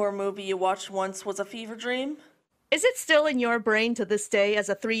show or movie you watched once was a fever dream? Is it still in your brain to this day as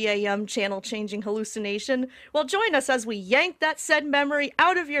a 3 a.m. channel-changing hallucination? Well, join us as we yank that said memory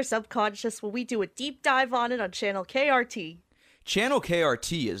out of your subconscious while we do a deep dive on it on Channel KRT. Channel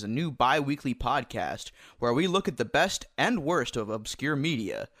KRT is a new bi-weekly podcast where we look at the best and worst of obscure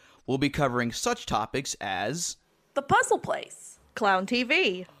media. We'll be covering such topics as The Puzzle Place, Clown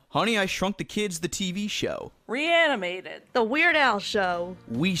TV, Honey, I Shrunk the Kids, the TV show, Reanimated, The Weird Al Show,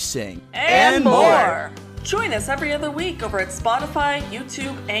 We Sing, and more. Join us every other week over at Spotify,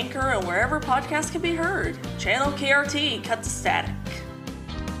 YouTube, Anchor, and wherever podcasts can be heard. Channel KRT, cut to static.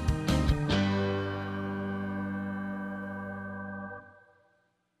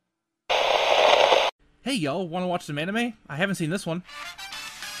 Hey y'all, wanna watch some anime? I haven't seen this one.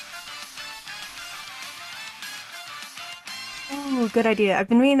 Oh, good idea. I've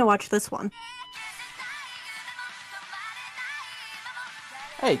been meaning to watch this one.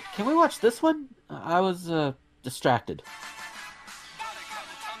 Hey, can we watch this one? I was distracted.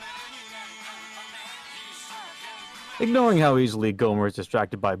 Ignoring how easily Gomer is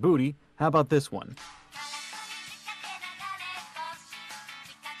distracted by booty, how about this one?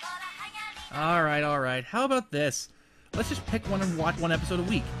 Alright. How about this? Let's just pick one and watch one episode a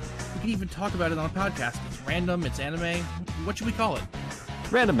week. We can even talk about it on a podcast. It's random, it's anime. What should we call it?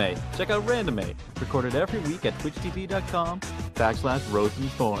 Randomate. Check out Randomate. Recorded every week at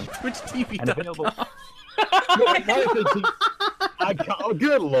twitchtv.com/Rosenthorn. TwitchTV.com. Oh,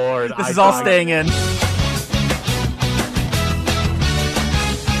 good lord. This is all staying in.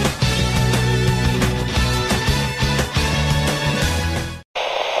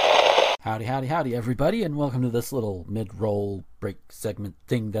 Howdy, everybody, and welcome to this little mid-roll break segment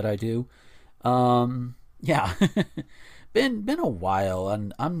thing that I do. Yeah, been a while,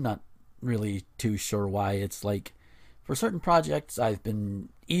 and I'm not really too sure why. It's like for certain projects, I've been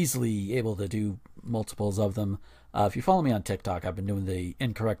easily able to do multiples of them. If you follow me on TikTok, I've been doing the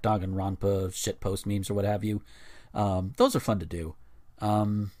incorrect Danganronpa shitpost memes or what have you. Those are fun to do.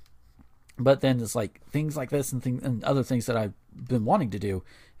 But then it's like things like this and other things that I've been wanting to do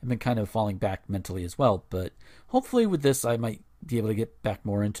have been kind of falling back mentally as well. But hopefully with this, I might be able to get back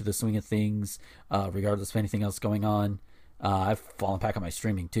more into the swing of things, regardless of anything else going on. I've fallen back on my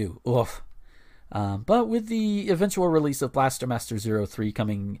streaming too. Oof. But with the eventual release of Blaster Master 03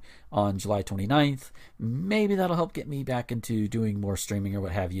 coming on July 29th, maybe that'll help get me back into doing more streaming or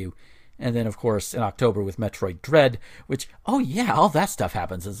what have you. And then, of course, in October with Metroid Dread, which, oh yeah, all that stuff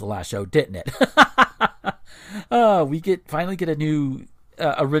happened since the last show, didn't it? We finally get a new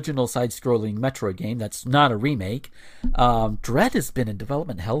original side-scrolling Metroid game that's not a remake. Dread has been in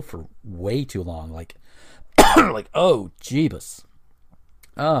development hell for way too long. Like, oh, jeebus.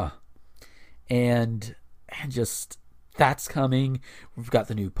 And just, that's coming. We've got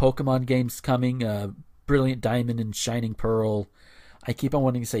the new Pokemon games coming. Brilliant Diamond and Shining Pearl. I keep on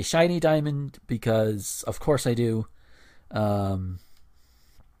wanting to say Shiny Diamond because, of course, I do. But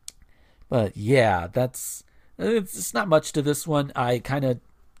yeah, it's not much to this one. I kind of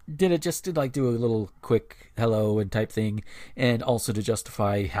did it just to do a little quick hello and type thing, and also to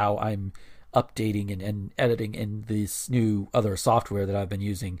justify how I'm updating and editing in this new other software that I've been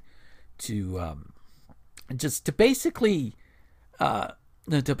using to basically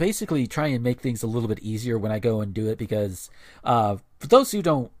try and make things a little bit easier when I go and do it, because for those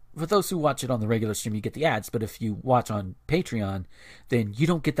who watch it on the regular stream, you get the ads, but if you watch on Patreon, then you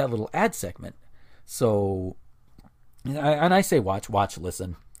don't get that little ad segment. So, and I say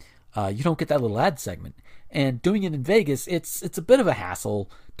listen. You don't get that little ad segment. And doing it in Vegas, it's a bit of a hassle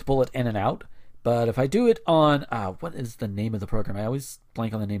to pull it in and out. But if I do it on, what is the name of the program? I always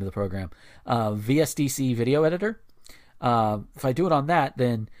blank on the name of the program. VSDC Video Editor. If I do it on that,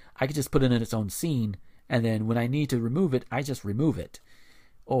 then I can just put it in its own scene, and then when I need to remove it, I just remove it.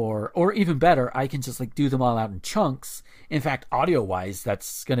 Or even better, I can just do them all out in chunks. In fact, audio-wise,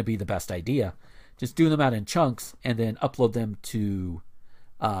 that's going to be the best idea. Just do them out in chunks and then upload them to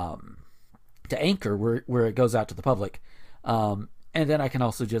Anchor, where it goes out to the public. And then I can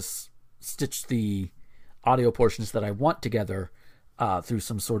also just stitch the audio portions that I want together through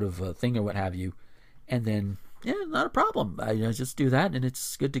some sort of thing or what have you, and then not a problem. I just do that and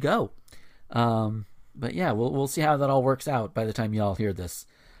it's good to go. But yeah, we'll see how that all works out by the time y'all hear this.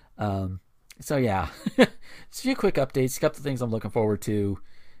 So yeah, just a few quick updates, a couple of things I'm looking forward to,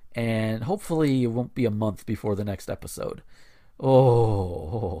 and hopefully it won't be a month before the next episode.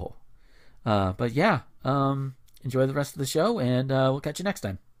 But yeah, enjoy the rest of the show, and we'll catch you next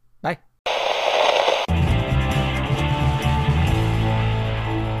time. Bye.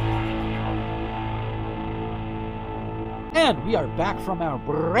 And we are back from our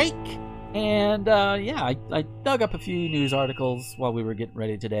break. And I dug up a few news articles while we were getting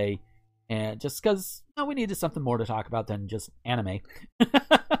ready today. And just because we needed something more to talk about than just anime.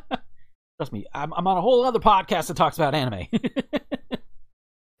 Trust me, I'm on a whole other podcast that talks about anime.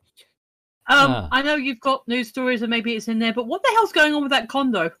 I know you've got news stories and maybe it's in there, but what the hell's going on with that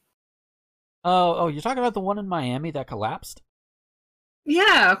condo? Oh, you're talking about the one in Miami that collapsed?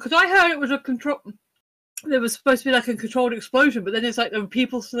 Yeah, because I heard it was there was supposed to be a controlled explosion, but then it's there were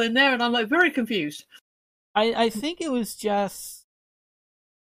people still in there, and I'm very confused. I think it was just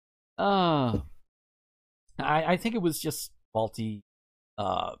I think it was just faulty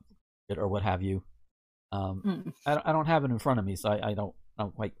or what have you. I don't have it in front of me, so I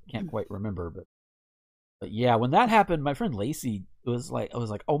can't quite remember, but yeah, when that happened, my friend Lacey was I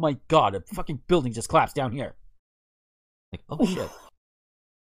was like, oh my god, a fucking building just collapsed down here. Oh shit.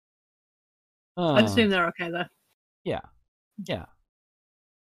 I assume they're okay though. Yeah.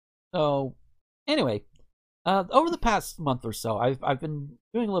 So anyway, over the past month or so, I've been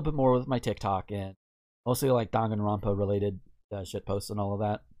doing a little bit more with my TikTok, and mostly Danganronpa related shit posts and all of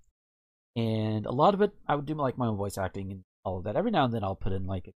that. And a lot of it, I would do my own voice acting and all of that. Every now and then, I'll put in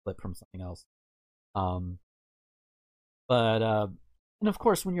a clip from something else. And of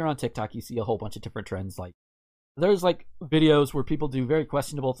course, when you're on TikTok, you see a whole bunch of different trends. There's videos where people do very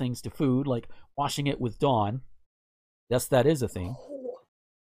questionable things to food, like washing it with Dawn. Yes, that is a thing.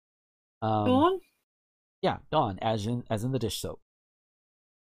 Dawn? Yeah, Dawn, as in the dish soap.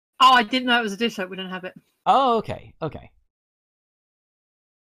 Oh, I didn't know it was a dish soap. We don't have it. Oh, okay.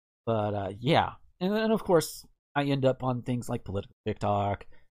 But yeah, and then of course I end up on things like political TikTok.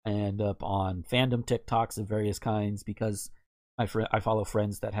 I end up on fandom TikToks of various kinds because I follow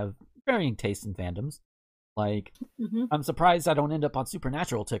friends that have varying tastes and fandoms. Like, Mhm. I'm surprised I don't end up on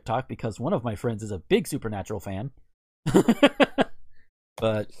Supernatural TikTok because one of my friends is a big Supernatural fan.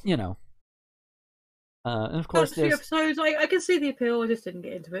 But, you know. And of course, First few there's... episodes, I can see the appeal. I just didn't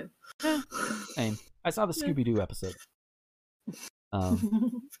get into it. Same. I saw the Scooby-Doo episode.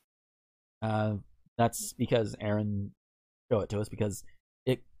 That's because Aaron showed it to us because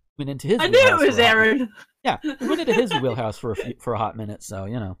it went into his I knew wheelhouse it was for a hot minute. Aaron. Yeah, it went into his wheelhouse for a hot minute, so,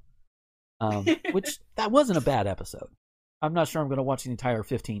 you know. Which, that wasn't a bad episode. I'm not sure I'm going to watch the entire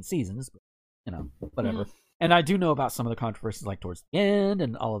 15 seasons, but, you know, whatever. And I do know about some of the controversies, like towards the end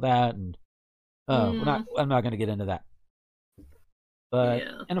and all of that, and I'm not going to get into that. But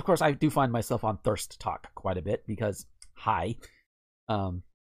and of course, I do find myself on Thirst Talk quite a bit because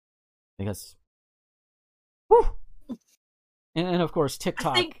because whew. And of course,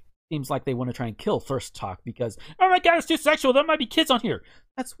 TikTok seems like they want to try and kill Thirst Talk because, oh my god, it's too sexual. There might be kids on here.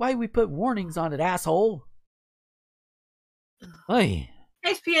 That's why we put warnings on it, asshole. Hey.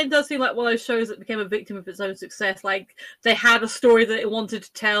 XPN does seem like one of those shows that became a victim of its own success. Like, they had a story that it wanted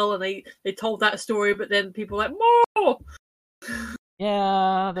to tell, and they told that story, but then people were like, more!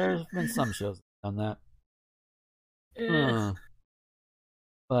 Yeah, there's been some shows that have done that.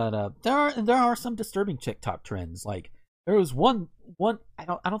 But there are some disturbing TikTok trends. Like, there was one I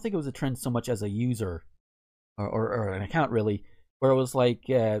don't think it was a trend so much as a user or an account really, where it was like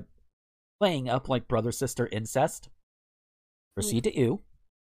playing up like brother sister incest. Proceed to ew.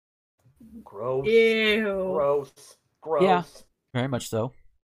 Gross. Ew. Gross. Yeah, very much so.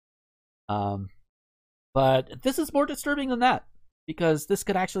 But this is more disturbing than that because this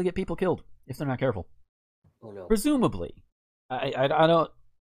could actually get people killed if they're not careful. Oh no. Presumably, I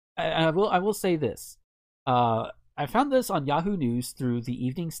will say this. I found this on Yahoo News through the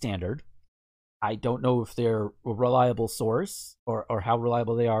Evening Standard. I don't know if they're a reliable source or how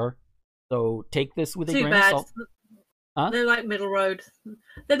reliable they are. So take this with a grain of salt. Huh? They're like middle road.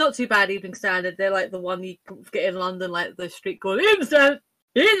 They're not too bad, Evening Standard. They're like the one you get in London, like the street called Evening Standard.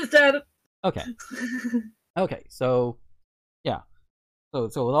 Evening Standard. Okay. Okay. So, yeah. So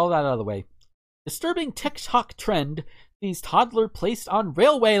with all that out of the way, disturbing TikTok trend: these toddler placed on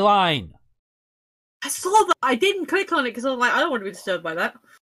railway line. I saw that. I didn't click on it because I was like, I don't want to be disturbed by that.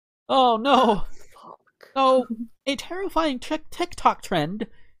 Oh no! So a terrifying TikTok trend.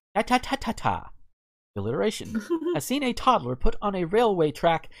 Alliteration has seen a toddler put on a railway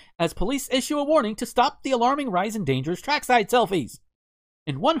track as police issue a warning to stop the alarming rise in dangerous trackside selfies.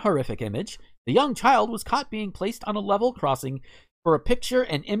 In one horrific image, the young child was caught being placed on a level crossing for a picture,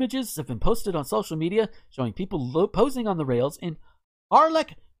 and images have been posted on social media showing people posing on the rails in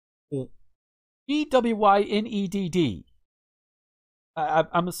Harlech, Gwynedd.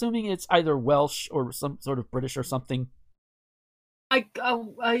 I'm assuming it's either Welsh or some sort of British or something. Have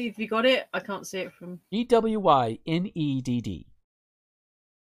you got it? I can't see it from... Gwynedd.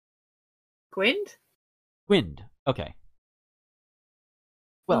 Gwynd? Gwynd. Okay.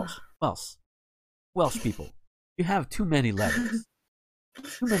 Welsh people. You have too many letters.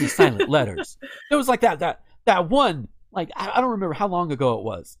 Too many silent letters. It was like that one, like, I don't remember how long ago it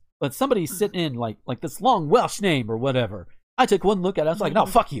was, but somebody's sitting in like this long Welsh name or whatever. I took one look at it, I was like, no,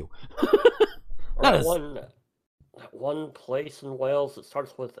 fuck you. That one place in Wales that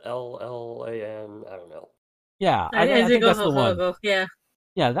starts with LLAN. I don't know. Yeah, I think that's the one. Yeah.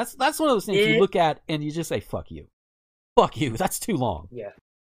 Yeah, that's one of those things you look at and you just say, fuck you. Fuck you, that's too long. Yeah.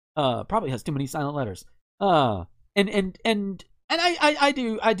 Probably has too many silent letters. And I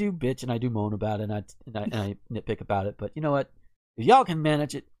do bitch and I do moan about it and I nitpick about it, but you know what? If y'all can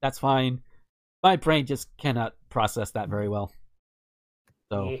manage it, that's fine. My brain just cannot process that very well.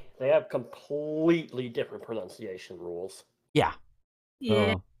 So they have completely different pronunciation rules. Yeah.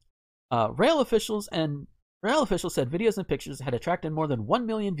 Yeah. Rail officials said videos and pictures had attracted more than 1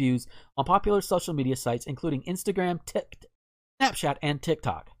 million views on popular social media sites, including Instagram, Snapchat, and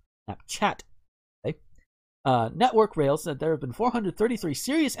TikTok. Snapchat. Okay. Network Rail said there have been 433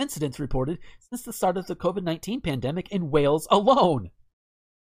 serious incidents reported since the start of the COVID-19 pandemic in Wales alone.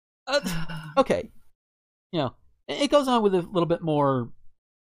 Okay. You know, it goes on with a little bit more,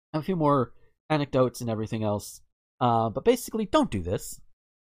 a few more anecdotes and everything else. But basically, don't do this.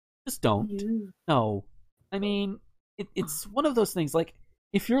 Just don't. Yeah. No. I mean, it's one of those things, like,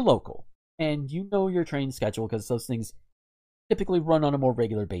 if you're local and you know your train schedule, because those things typically run on a more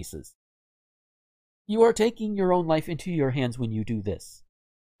regular basis, you are taking your own life into your hands when you do this.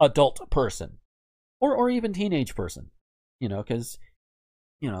 Adult person. Or even teenage person. You know, because,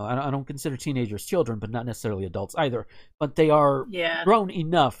 you know, I don't consider teenagers children, but not necessarily adults either. But they are grown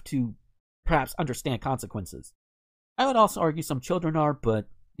enough to perhaps understand consequences. I would also argue some children are, but,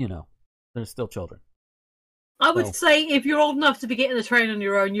 you know, They're still children. I would say if you're old enough to be getting the train on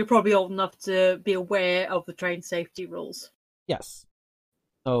your own, you're probably old enough to be aware of the train safety rules. Yes.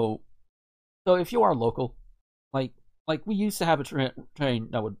 So if you are local, like we used to have a train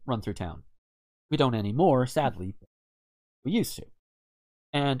that would run through town. We don't anymore, sadly. We used to.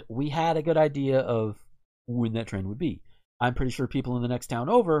 And we had a good idea of when that train would be. I'm pretty sure people in the next town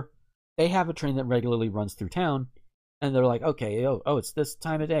over, they have a train that regularly runs through town, and they're like, okay, it's this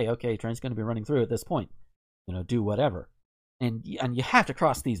time of day. Okay, train's going to be running through at this point. Do whatever. And you have to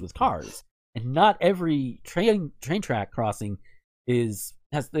cross these with cars. And not every train track crossing has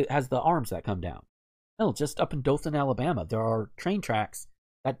the arms that come down. No, just up in Dothan, Alabama, there are train tracks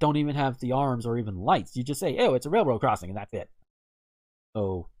that don't even have the arms or even lights. You just say, oh, it's a railroad crossing, and that's it.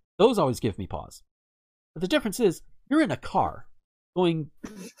 So those always give me pause. But the difference is, you're in a car,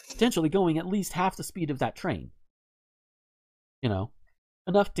 potentially going at least half the speed of that train.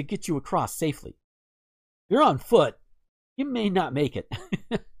 Enough to get you across safely. If you're on foot, you may not make it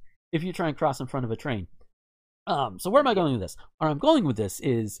if you try and cross in front of a train. So where am I going with this? Where I'm going with this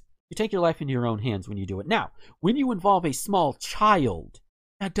is you take your life into your own hands when you do it. Now, when you involve a small child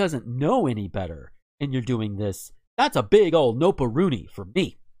that doesn't know any better and you're doing this, that's a big old nope-a-rooney for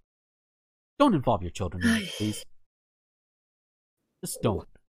me. Don't involve your children in it, please. Just don't.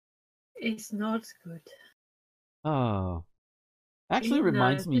 It's not good. Oh. Actually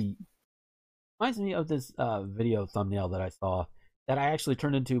reminds me of this video thumbnail that I saw that I actually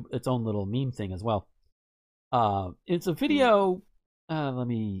turned into its own little meme thing as well. It's a video. Let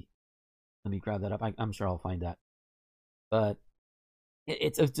me grab that up. I'm sure I'll find that. But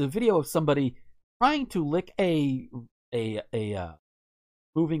it's a video of somebody trying to lick a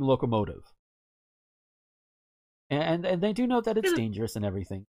moving locomotive, and they do note that it's dangerous and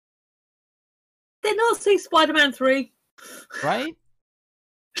everything. They're not seeing Spider-Man 3, right?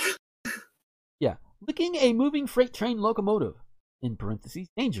 Yeah, licking a moving freight train locomotive, in parentheses,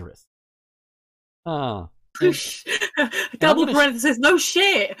 dangerous. Double parentheses, no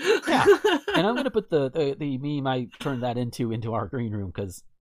shit. Yeah, and I'm gonna put the meme I turned that into our green room because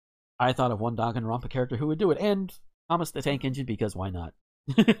I thought of one Danganronpa character who would do it, and Thomas the Tank Engine because why not?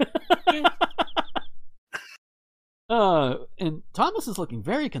 And Thomas is looking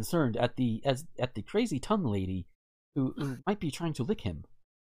very concerned at the crazy tongue lady who might be trying to lick him.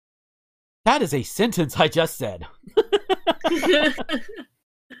 That is a sentence I just said.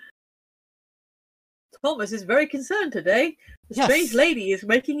 Thomas is very concerned today. The strange lady is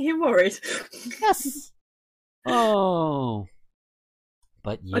making him worried. Yes. Oh.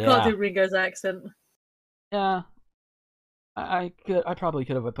 But yeah. I can't do Ringo's accent. Yeah. I probably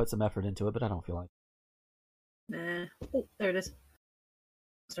could have put some effort into it, but I don't feel like it. Nah. Oh, there it is.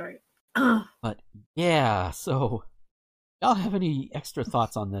 Sorry. But yeah, so y'all have any extra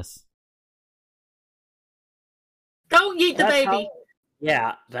thoughts on this? Don't eat the baby!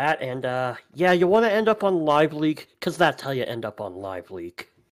 Yeah, that and you want to end up on Live Leak because that's how you end up on Live Leak.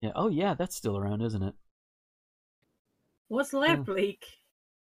 Yeah. Oh yeah, that's still around, isn't it? What's Live Leak?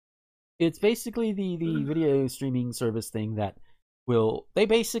 It's basically the video streaming service thing that they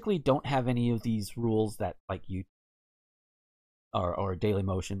basically don't have any of these rules that like you or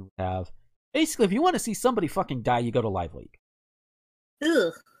Dailymotion would have. Basically, if you want to see somebody fucking die, you go to Live Leak.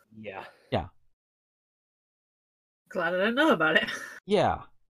 Ugh. Yeah. Yeah. Glad I don't know about it. Yeah.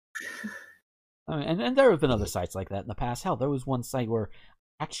 I mean, and there have been other sites like that in the past. Hell, there was one site where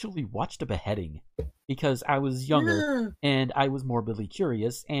I actually watched a beheading because I was younger and I was morbidly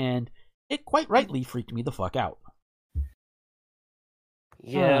curious, and it quite rightly freaked me the fuck out.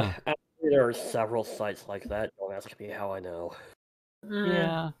 Yeah, there are several sites like that. Don't ask me how I know.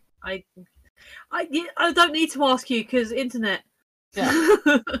 Yeah. I don't need to ask you because internet. Yeah.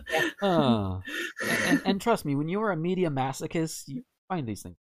 And trust me, when you are a media masochist, you find these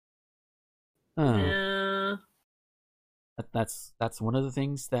things. Yeah. That's one of the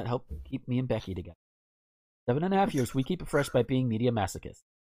things that help keep me and Becky together. 7.5 years, we keep it fresh by being media masochists.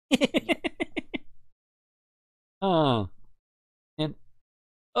 And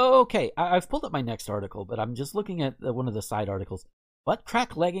okay, I've pulled up my next article, but I'm just looking at one of the side articles. Butt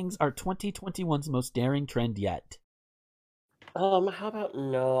crack leggings are 2021's most daring trend yet. How about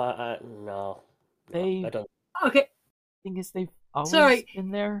no? No. I don't. Okay. Thing is, they've always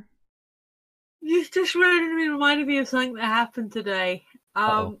been there. You just reminded me of something that happened today.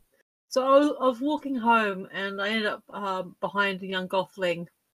 So I was walking home and I ended up behind a young gothling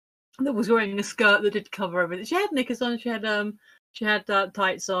that was wearing a skirt that did cover everything. She had knickers on. She had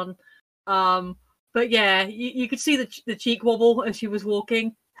tights on. But yeah, you could see the cheek wobble as she was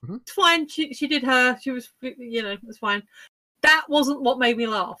walking. Mm-hmm. It's fine. She did her. She was, it's fine. That wasn't what made me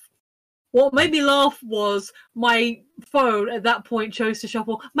laugh. What made me laugh was my phone at that point chose to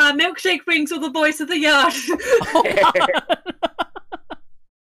shuffle. My milkshake brings all the boys to the yard.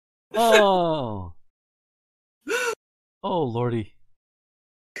 Oh. Oh, lordy.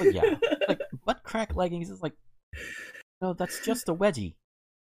 But yeah, like butt crack leggings is like, no, that's just a wedgie.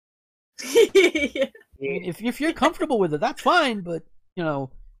 I mean, if you're comfortable with it, that's fine. But you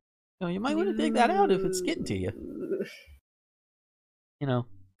might want to dig that out if it's getting to you.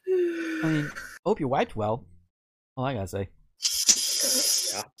 I mean, hope you wiped well. All I gotta say.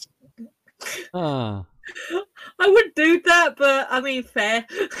 I would do that, but I mean, fair.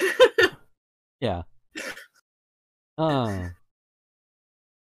 Yeah.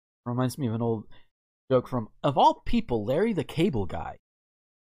 Reminds me of an old joke from, of all people, Larry the Cable Guy,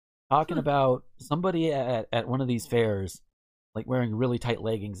 talking about somebody at one of these fairs, like wearing really tight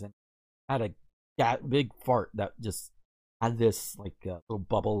leggings and had a big fart that just had this like little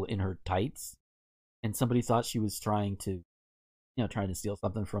bubble in her tights, and somebody thought she was trying to steal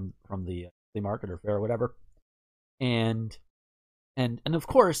something from the flea market or fair or whatever, and of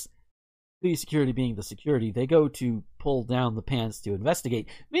course, the security being the security, they go to pull down the pants to investigate.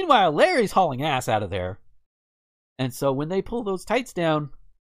 Meanwhile, Larry's hauling ass out of there, and so when they pull those tights down,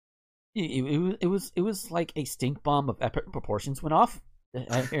 it was like a stink bomb of epic proportions went off.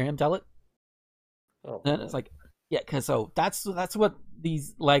 I hear him tell it. Oh, and it's like, yeah, because so that's what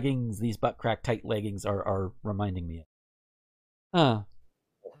these leggings, these butt crack tight leggings are reminding me of.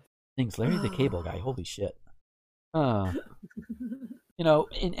 Things Larry the Cable Guy, holy shit. And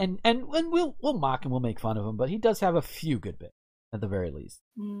we'll mock and we'll make fun of him, but he does have a few good bits at the very least.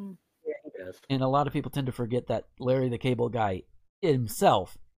 Yeah, he does. And a lot of people tend to forget that Larry the Cable Guy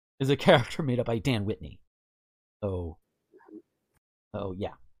himself is a character made up by Dan Whitney. So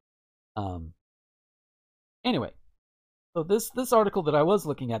yeah. Anyway, so this article that I was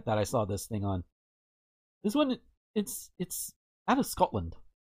looking at that I saw this thing on, this one it's out of Scotland.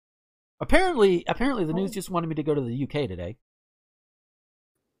 Apparently the news just wanted me to go to the UK today.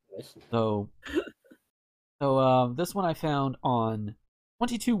 So this one I found on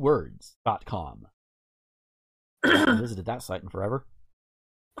 22words.com. I haven't visited that site in forever.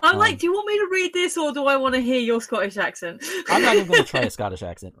 I'm like, do you want me to read this, or do I want to hear your Scottish accent? I'm not even going to try a Scottish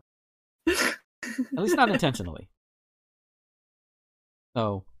accent. At least not intentionally.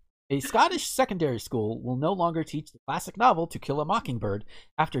 So, a Scottish secondary school will no longer teach the classic novel To Kill a Mockingbird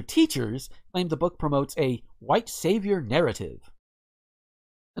after teachers claim the book promotes a white savior narrative.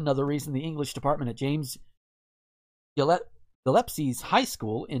 Another reason the English department at James Gillespie's High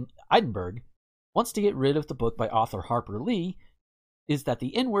School in Edinburgh wants to get rid of the book by author Harper Lee is that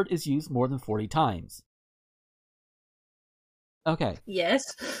the N-word is used more than 40 times. Okay.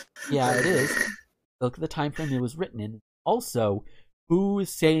 Yes. Yeah, it is. Look at the time frame it was written in. Also, who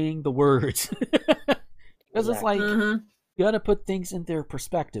is saying the words? Because it's like, you gotta put things in their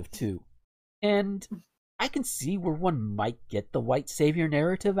perspective, too. And I can see where one might get the white savior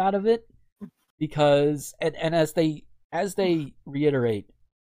narrative out of it, because, and as they reiterate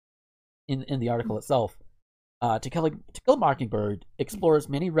in the article itself, To Kill a Mockingbird explores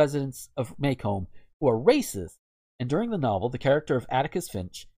many residents of Maycomb who are racist, and during the novel, the character of Atticus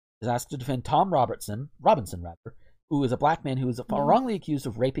Finch is asked to defend Tom Robinson, who is a black man who is wrongly accused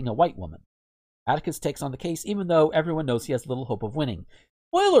of raping a white woman. Atticus takes on the case, even though everyone knows he has little hope of winning.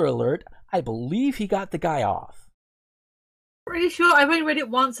 Spoiler alert, I believe he got the guy off. Pretty sure. I've only read it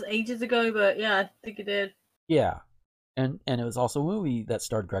once ages ago, but yeah, I think it did. Yeah. And it was also a movie that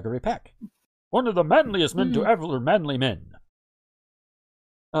starred Gregory Peck. One of the manliest men to ever manly men.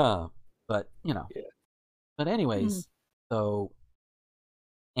 But, Yeah. But anyways, so...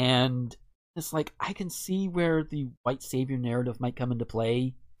 And it's like, I can see where the white savior narrative might come into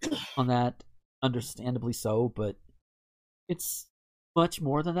play on that, understandably so, but it's much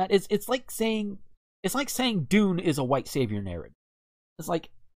more than that. It's like saying Dune is a white savior narrative. It's like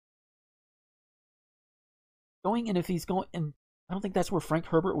going, and if he's going, and I don't think that's where Frank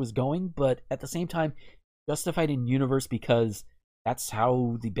Herbert was going, but at the same time, justified in universe because that's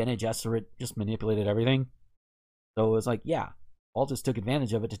how the Bene Gesserit just manipulated everything. So it's like, yeah, Paul just took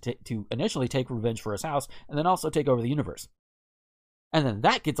advantage of it to initially take revenge for his house, and then also take over the universe. And then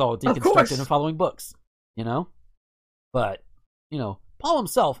that gets all deconstructed in following books, But, Paul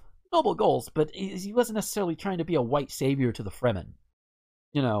himself, noble goals, but he wasn't necessarily trying to be a white savior to the Fremen.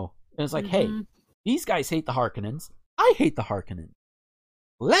 And it's like, hey, these guys hate the Harkonnens. I hate the Harkonnens.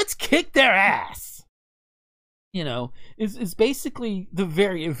 Let's kick their ass! Is basically the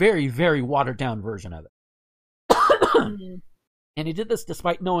very, very, very watered-down version of it. And he did this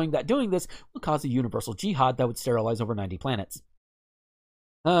despite knowing that doing this would cause a universal jihad that would sterilize over 90 planets.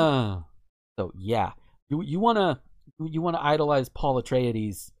 So yeah, you wanna idolize Paul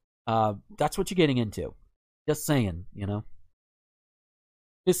Atreides. That's what you're getting into. Just saying, you know.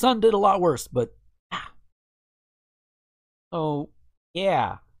 His son did a lot worse, but oh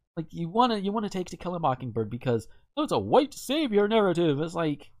yeah, like you wanna take To Kill a Mockingbird because it's a white savior narrative. It's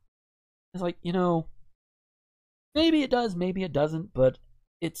like you know, maybe it does, maybe it doesn't, but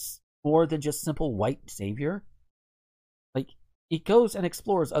it's more than just simple white savior. Like it goes and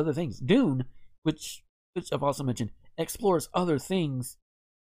explores other things. Dune, which I've also mentioned, explores other things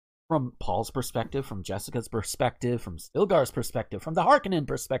from Paul's perspective, from Jessica's perspective, from Stilgar's perspective, from the Harkonnen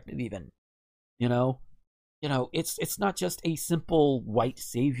perspective, even. You know, it's not just a simple white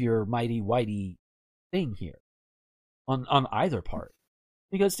savior, mighty whitey thing here on either part.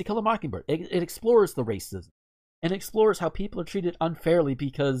 Because To Kill a Mockingbird, it explores the racism and explores how people are treated unfairly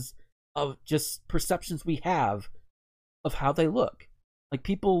because of just perceptions we have of how they look. Like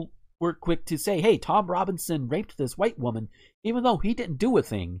people were quick to say, "Hey, Tom Robinson raped this white woman," even though he didn't do a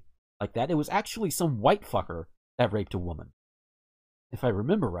thing like that. It was actually some white fucker that raped a woman, if I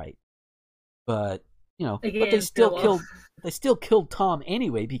remember right. But you know, Again, but they still killed Tom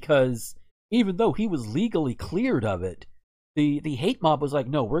anyway because even though he was legally cleared of it, the hate mob was like,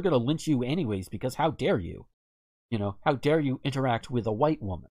 "No, we're gonna lynch you anyways because how dare you? You know, how dare you interact with a white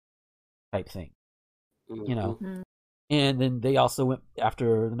woman?" Type thing. Mm-hmm. You know. Mm-hmm. And then they also went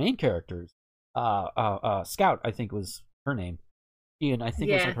after the main characters. Scout, I think was her name. Ian, I think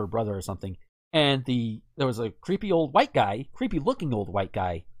it was like her brother or something. And there was a creepy looking old white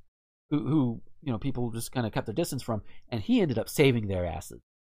guy, who you know people just kind of kept their distance from, and he ended up saving their asses.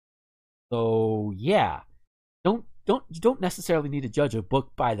 So yeah, you don't necessarily need to judge a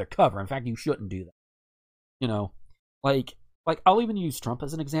book by their cover. In fact, you shouldn't do that. You know, like I'll even use Trump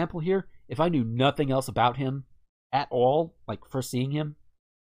as an example here. If I knew nothing else about him at all, like first seeing him,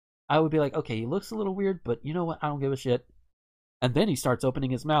 I would be like, okay, he looks a little weird, but you know what? I don't give a shit. And then he starts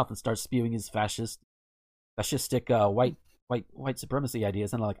opening his mouth and starts spewing his fascistic white supremacy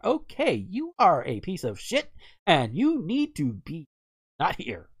ideas, and I'm like, okay, you are a piece of shit, and you need to be not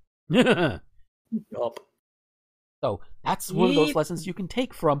here. Yup. So that's one of those lessons you can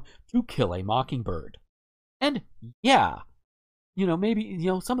take from To Kill a Mockingbird. And yeah, you know, maybe you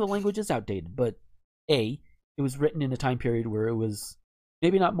know some of the language is outdated, but it was written in a time period where it was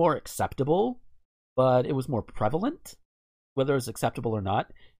maybe not more acceptable, but it was more prevalent, whether it's acceptable or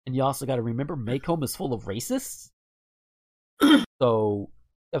not. And you also got to remember, Maycomb is full of racists. So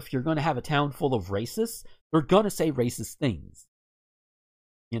if you're going to have a town full of racists, they're going to say racist things.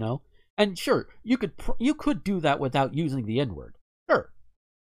 You know? And sure, you could do that without using the N-word. Sure.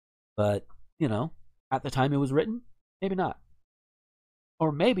 But, you know, at the time it was written, maybe not.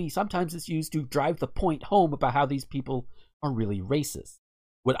 Or maybe sometimes it's used to drive the point home about how these people are really racist.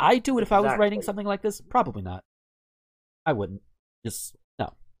 Would I do it if I was writing something like this? Probably not. I wouldn't. Just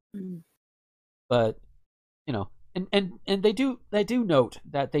no. But you know, and they do note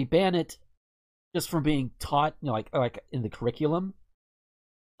that they ban it just from being taught, you know, like in the curriculum.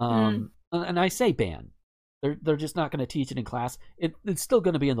 And I say ban. They're just not going to teach it in class. It's still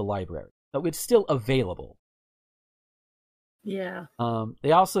going to be in the library, so it's still available. Yeah.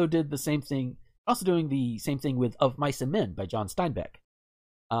 They also did the same thing. Also doing the same thing with Of Mice and Men by John Steinbeck,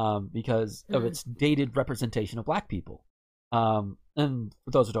 because of its dated representation of black people. And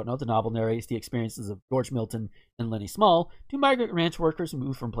for those who don't know, the novel narrates the experiences of George Milton and Lenny Small, two migrant ranch workers who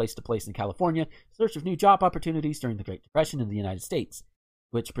moved from place to place in California in search of new job opportunities during the Great Depression in the United States.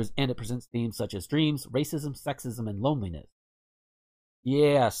 And it presents themes such as dreams, racism, sexism, and loneliness.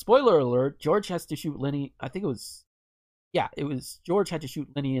 Yeah, spoiler alert, George has to shoot Lenny, George had to shoot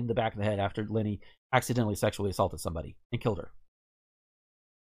Lenny in the back of the head after Lenny accidentally sexually assaulted somebody and killed her.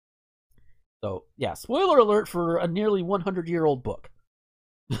 So, yeah, spoiler alert for a nearly 100-year-old book.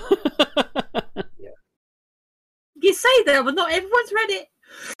 You say that, but not everyone's read it.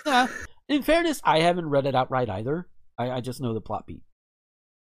 In fairness, I haven't read it outright either. I just know the plot beat.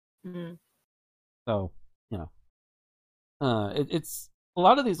 So, you know. It's a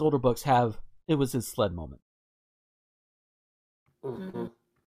lot of these older books have, it was his sled moment.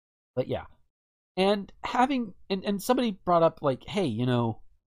 But yeah. And having, and somebody brought up, like, hey, you know,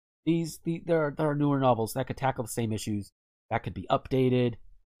 there are newer novels that could tackle the same issues, that could be updated,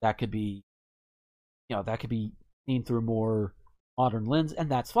 that could be seen through a more modern lens, and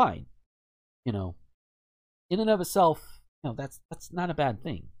that's fine. You know, in and of itself, you know, that's not a bad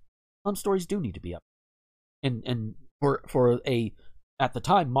thing. Some stories do need to be up, and for a at the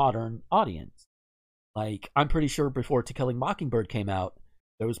time modern audience. Like, I'm pretty sure before To Kill a Mockingbird came out,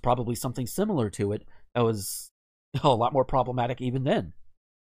 there was probably something similar to it that was a lot more problematic even then.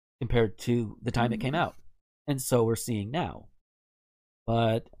 compared to the time it came out. And so we're seeing now.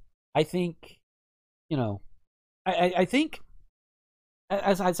 But I think, I think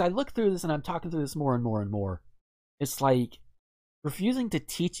as I look through this and I'm talking through this more and more and more, it's like refusing to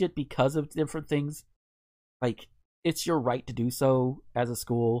teach it because of different things. Like, it's your right to do so as a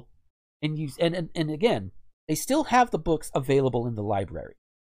school. And again, they still have the books available in the library.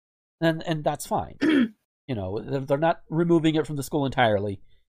 And that's fine. They're not removing it from the school entirely.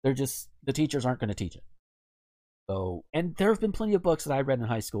 They're just, the teachers aren't going to teach it. So, and there have been plenty of books that I read in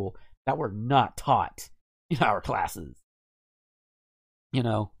high school that were not taught in our classes.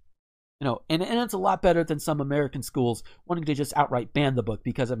 And it's a lot better than some American schools wanting to just outright ban the book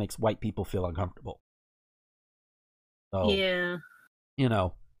because it makes white people feel uncomfortable. So, yeah.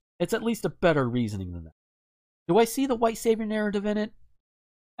 It's at least a better reasoning than that. Do I see the white savior narrative in it?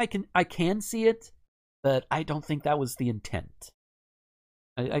 I can see it, but I don't think that was the intent.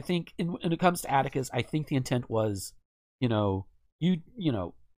 I think when it comes to Atticus, I think the intent was, you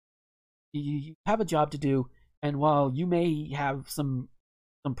have a job to do, and while you may have some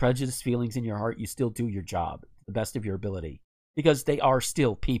prejudiced feelings in your heart, you still do your job to the best of your ability because they are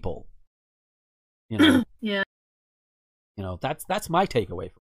still people. Yeah. That's my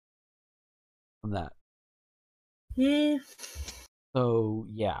takeaway from that. Yeah. So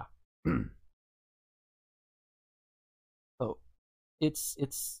yeah. So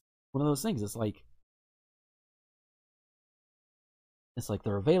it's one of those things. It's like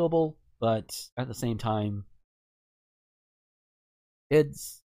they're available, but at the same time,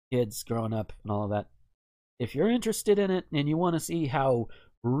 kids growing up and all of that, if you're interested in it and you want to see how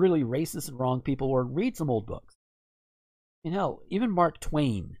really racist and wrong people were, read some old books. Hell, even Mark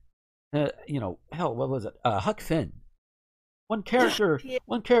Twain, what was it? Huck Finn. One character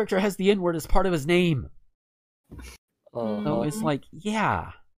has the N-word as part of his name. So it's like,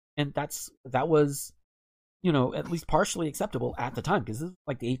 yeah. And that was, at least partially acceptable at the time, because this was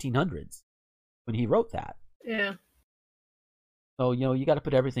like the 1800s when he wrote that. Yeah. So, you got to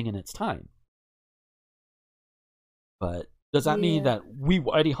put everything in its time. But does that mean that we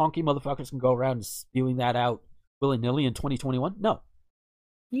whitey honky motherfuckers can go around spewing that out willy-nilly in 2021? No.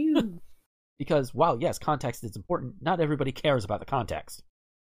 Because, while, yes, context is important, not everybody cares about the context.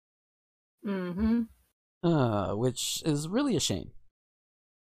 Mm-hmm. Which is really a shame.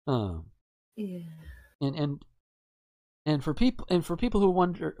 Yeah. And for people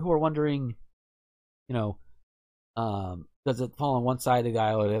who are wondering, does it fall on one side of the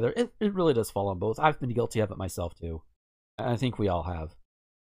aisle or the other? It really does fall on both. I've been guilty of it myself too. I think we all have,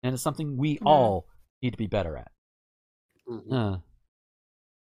 and it's something we all need to be better at. Mm-hmm.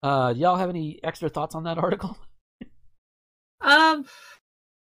 Do y'all have any extra thoughts on that article? I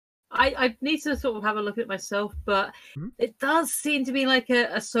need to sort of have a look at it myself, but it does seem to be like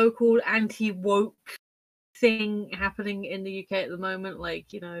a so-called anti-woke thing happening in the UK at the moment. Like,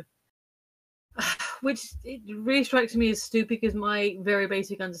 which it really strikes me as stupid because my very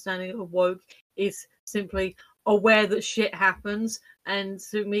basic understanding of woke is simply aware that shit happens, and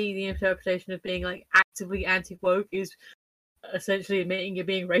to me the interpretation of being like actively anti-woke is essentially admitting you're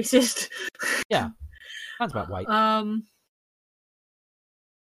being racist. Yeah, sounds about white.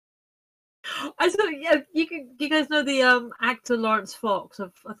 I thought, you guys know the actor Lawrence Fox. I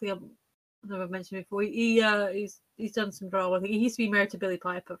think I've never mentioned before. He's done some drama. I think he used to be married to Billie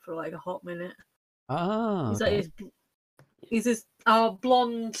Piper for like a hot minute. Oh, okay. He's this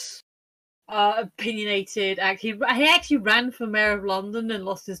blonde, opinionated actor. He actually ran for mayor of London and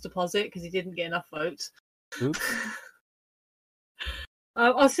lost his deposit because he didn't get enough votes. Oops.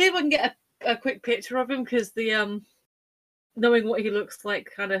 I'll see if I can get a quick picture of him because the knowing what he looks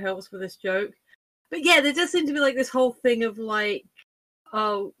like kind of helps with this joke. But yeah, there does seem to be like this whole thing of like,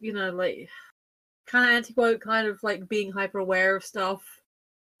 like kind of anti-woke, kind of like being hyper aware of stuff.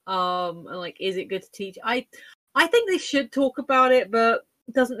 And like, is it good to teach? I think they should talk about it, but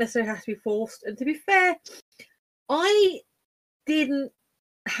it doesn't necessarily have to be forced. And to be fair, I didn't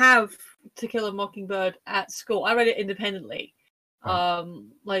have To Kill a Mockingbird at school. I read it independently.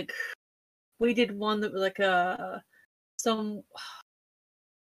 Like we did one that was like I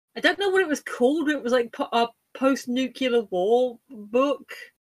don't know what it was called. It was like a post-nuclear war book.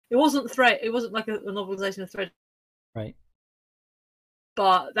 It wasn't Thread. It wasn't like a novelization of Thread. Right.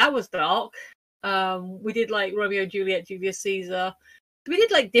 But that was dark. We did like Romeo, Juliet, Julius Caesar. We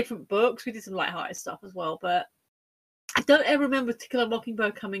did like different books. We did some lighthearted stuff as well. But I don't ever remember To Kill a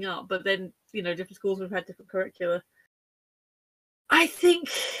Mockingbird coming up. But then, different schools have had different curricula. I think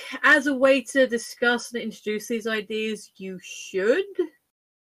as a way to discuss and introduce these ideas, you should.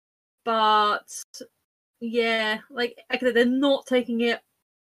 But yeah, like they're not taking it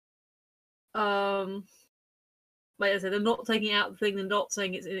like I said, they're not taking out the thing. They're not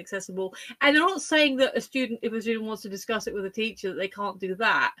saying it's inaccessible, and they're not saying that if a student wants to discuss it with a teacher, that they can't do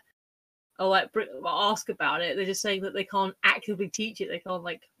that or like ask about it. They're just saying that they can't actively teach it. They can't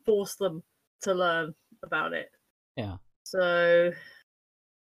like force them to learn about it. Yeah. So.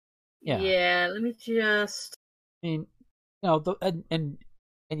 Yeah. Yeah. Let me just. I mean, and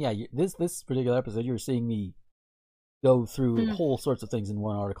yeah, this particular episode, you're seeing me go through whole sorts of things in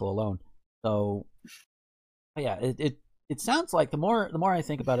one article alone. So, yeah, it sounds like the more I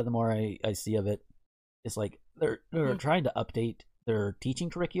think about it, the more I see of it. It's like they're trying to update their teaching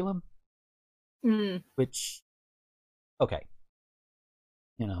curriculum, which, okay,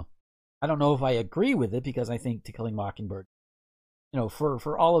 I don't know if I agree with it because I think To Kill a Mockingbird,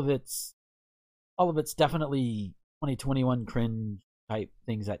 for all of its definitely 2021 cringe type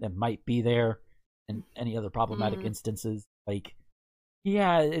things that might be there, and any other problematic instances, like,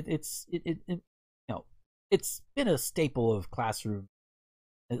 yeah, it's been a staple of classroom,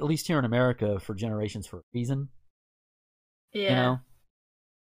 at least here in America, for generations for a reason. Yeah.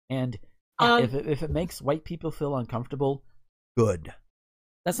 And if it makes white people feel uncomfortable, good.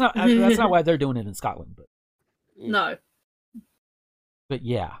 That's not why they're doing it in Scotland, but no. But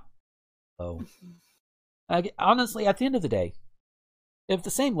yeah. So honestly, at the end of the day, if the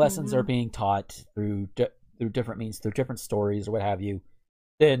same lessons are being taught through different means, through different stories or what have you,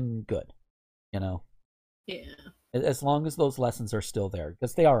 then good. Yeah. As long as those lessons are still there,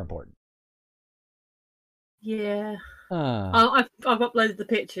 because they are important. Yeah. I've uploaded the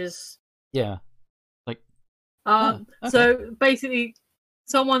pictures. Yeah. Like. Okay. So basically,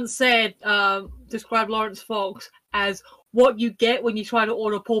 someone said describe Lawrence Fox as what you get when you try to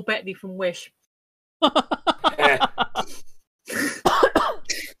order Paul Bettany from Wish.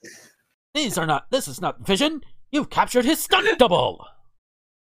 This is not Vision. You've captured his stunt double.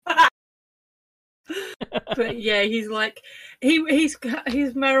 But yeah, he's like his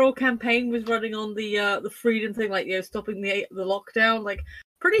mayoral campaign was running on the freedom thing, like stopping the lockdown. Like,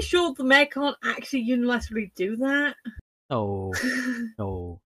 pretty sure the mayor can't actually unilaterally do that. No.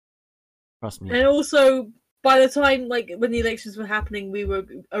 Trust me. And also, by the time when the elections were happening, we were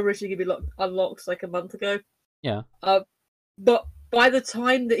originally going to be unlocked like a month ago. Yeah. But by the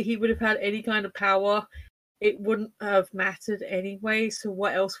time that he would have had any kind of power, it wouldn't have mattered anyway. So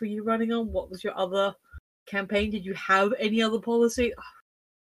what else were you running on? What was your other campaign? Did you have any other policy?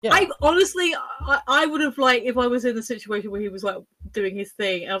 Yeah. I honestly, I would have if I was in a situation where he was doing his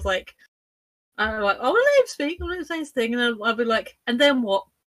thing, I was I want to let him speak. I want to let him say his thing, and I'd be like, and then what?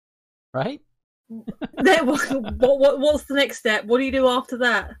 Right? Then what's the next step? What do you do after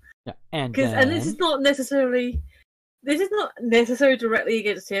that? Yeah, and this is not necessarily directly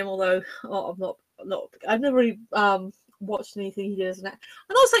against him, although I've never really watched anything he does, and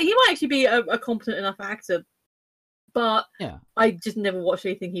also he might actually be a competent enough actor, but yeah, I just never watched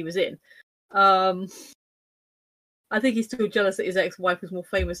anything he was in. I think he's still jealous that his ex-wife was more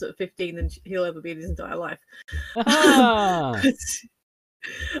famous at 15 than he'll ever be in his entire life.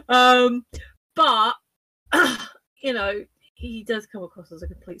 But he does come across as a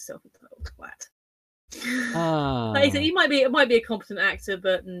complete self-entitled twat. Like I said, it might be a competent actor,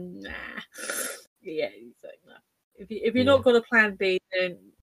 but nah. Yeah, he's like, no. If you're not got a plan B, then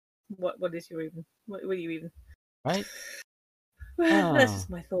what is your even? What are you even? Right. Well, that's just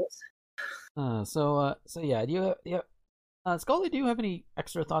my thoughts. So yeah. Do you Scully? Do you have any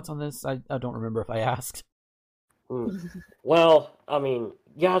extra thoughts on this? I don't remember if I asked. Well, I mean,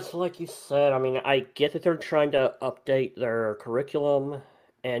 yeah, it's like you said. I mean, I get that they're trying to update their curriculum,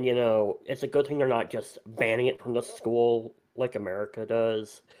 and it's a good thing they're not just banning it from the school like America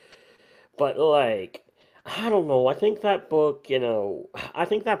does. But I don't know. I think that book,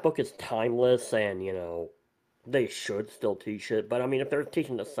 is timeless, and they should still teach it. But I mean, if they're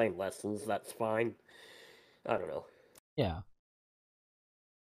teaching the same lessons, that's fine. I don't know. Yeah.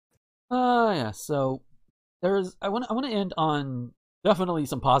 Yeah. So I want to end on definitely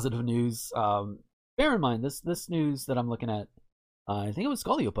some positive news. Bear in mind this news that I'm looking at. I think it was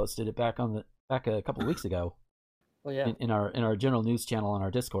Scully who posted it back a couple of weeks ago. Oh yeah. In our general news channel on our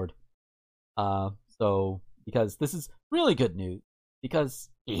Discord. So because this is really good news. Because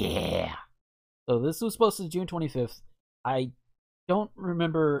yeah. So this was posted June 25th. I don't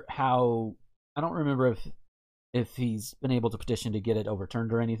remember if he's been able to petition to get it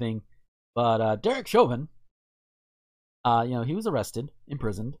overturned or anything. But Derek Chauvin, he was arrested,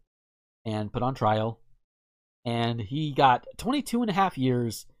 imprisoned, and put on trial. And he got 22 and a half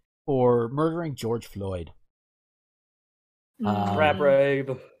years for murdering George Floyd. Crab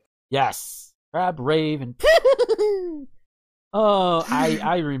rave. Yes. Crab rave and Oh,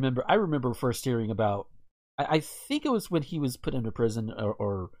 I remember. I remember first hearing about. I think it was when he was put into prison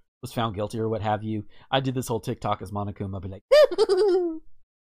or was found guilty or what have you. I did this whole TikTok as Monokuma. I'd be like,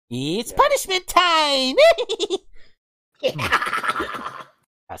 "It's punishment time!"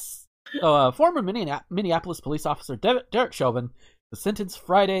 Yes. So, former Minneapolis police officer Derek Chauvin was sentenced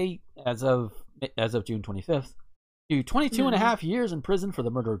Friday, as of June 25th, to 22 and a half years in prison for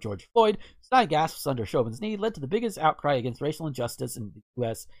the murder of George Floyd. Snide gasps under Chauvin's knee led to the biggest outcry against racial injustice in the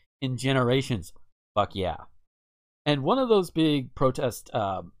U.S. in generations. Fuck yeah. And one of those big protest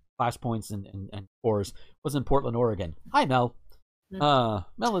flashpoints and wars was in Portland, Oregon. Hi, Mel.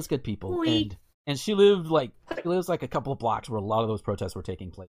 Mel is good people. And she lives like a couple of blocks where a lot of those protests were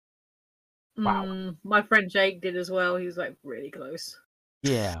taking place. Wow. My friend Jake did as well. He was like really close.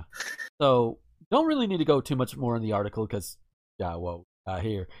 Yeah. So don't really need to go too much more in the article because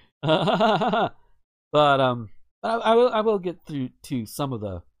here. But I will get through to some of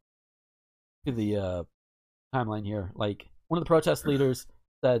the timeline here. Like, one of the protest leaders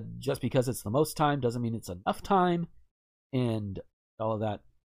said just because it's the most time doesn't mean it's enough time, and all of that.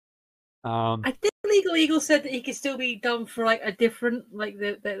 I think Legal Eagle said that he could still be done for like a different, like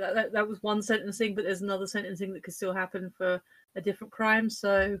that was one sentencing, but there's another sentencing that could still happen for a different crime.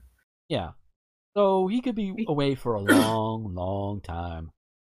 So yeah, so he could be away for a long time.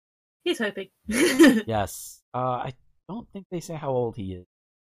 He's hoping. Yes. I don't think they say how old he is,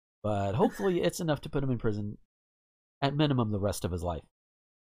 but hopefully it's enough to put him in prison at minimum the rest of his life.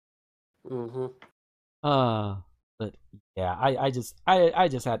 But yeah, I just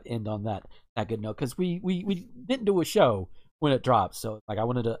had to end on that good note because we didn't do a show when it dropped, so like I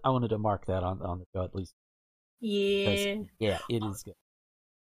wanted to mark that on the show at least. Yeah. Yeah, it is good.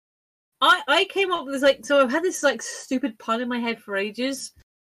 I came up with this, like, so I've had this like stupid pun in my head for ages,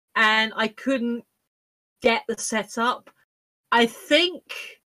 and I couldn't get the setup. I think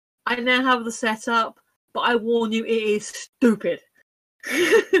I now have the setup, but I warn you, it is stupid.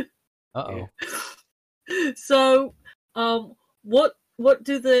 Uh-oh. So, what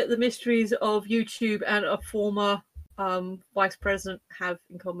do the mysteries of YouTube and a former vice president have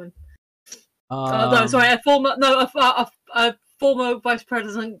in common? A former vice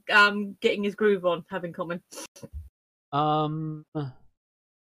president getting his groove on have in common.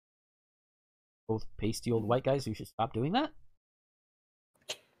 Both pasty old white guys who should stop doing that.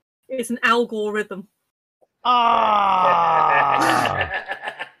 It's an algorithm. Oh.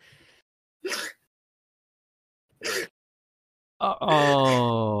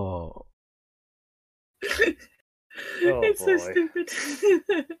 It's so stupid.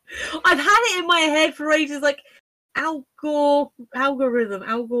 I've had it in my head for ages, like algorithm.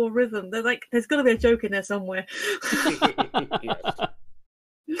 They're like, there's got to be a joke in there somewhere.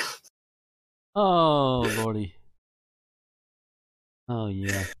 Oh lordy. Oh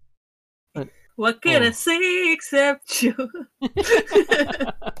yeah. But, what can I say except you?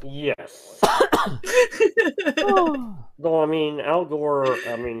 Yes. Though I mean, Al Gore.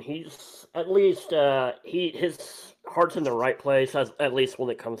 I mean, he's at least his heart's in the right place, at least when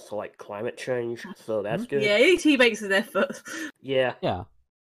it comes to like climate change. So that's good. Yeah, at least he makes an effort. Yeah. Yeah.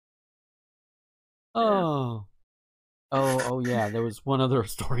 Oh yeah. There was one other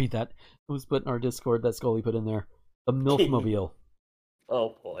story that was put in our Discord that Scully put in there. The MILF-mobile.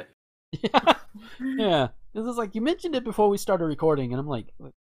 Oh boy. Yeah. This is like, you mentioned it before we started recording, and I'm like,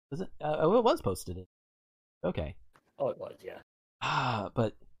 is it? Oh, it was posted. Okay. Oh, it was. Yeah.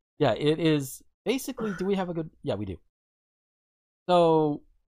 But yeah, it is basically. Do we have a good? Yeah, we do. So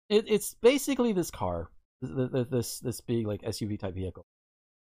it's basically this car, this big like SUV type vehicle.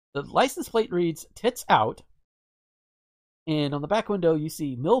 The license plate reads "Tits Out," and on the back window you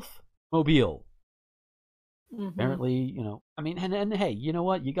see MILF Mobile. Mm-hmm. Apparently, you know, I mean, and hey, you know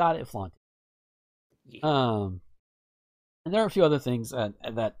what? You got it, flaunt it. Yeah. And there are a few other things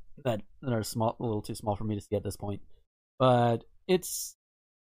that are small, a little too small for me to see at this point. But it's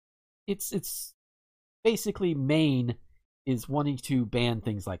basically Maine is wanting to ban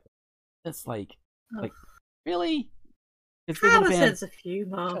things like that. It's like really? Have a sense of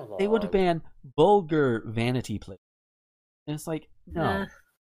humor. They want to ban vulgar vanity plates. And it's like, no.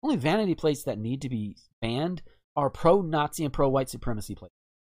 Only vanity plates that need to be banned are pro-Nazi and pro-white supremacy plates.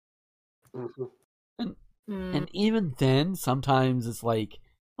 Mm-hmm. And even then, sometimes it's like,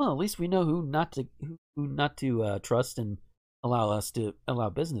 well, at least we know who not to trust and allow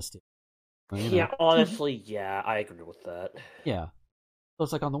business to. Yeah, honestly, yeah, I agree with that. Yeah. So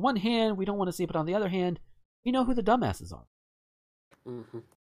it's like, on the one hand, we don't want to see it, but on the other hand, we know who the dumbasses are. Mm-hmm.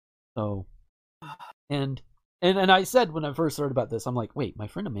 So, and I said when I first heard about this, I'm like, wait, my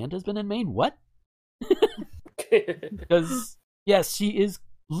friend Amanda's been in Maine? What? Because Yes, she is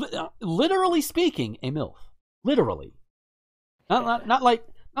literally speaking a MILF. Literally. Not like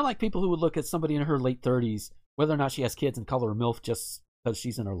people who would look at somebody in her late 30s, whether or not she has kids, and call her a MILF just because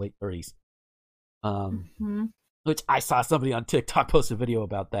she's in her late 30s. Which I saw somebody on TikTok post a video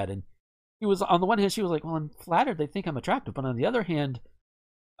about that, and he was, on the one hand, she was like, well, I'm flattered they think I'm attractive, but on the other hand,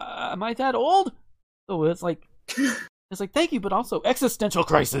 am I that old? So it's like, thank you, but also existential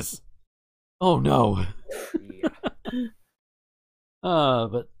crisis. Oh no.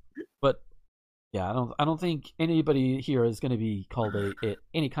 But yeah, I don't think anybody here is going to be called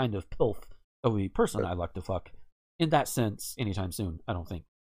any kind of pilf of a person I'd like to fuck in that sense anytime soon. I don't think.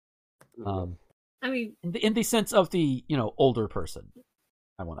 I mean, in the sense of the older person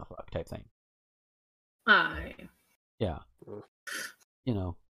I want to fuck type thing. Yeah.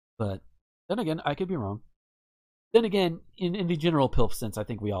 But then again, I could be wrong. Then again, in the general pilf sense, I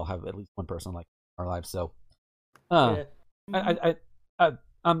think we all have at least one person like in our lives. So, I'm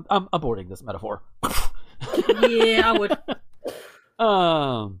aborting this metaphor. Yeah, I would.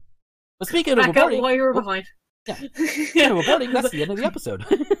 But speaking of Back up aborting, while you were behind. Yeah. Speaking of aborting, that's the end of the episode.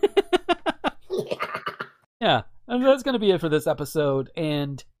 Yeah, and that's going to be it for this episode.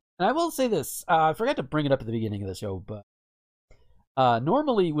 And I will say this: I forgot to bring it up at the beginning of the show, but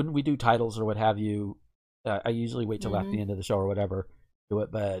normally when we do titles or what have you, I usually wait till after the end of the show or whatever to do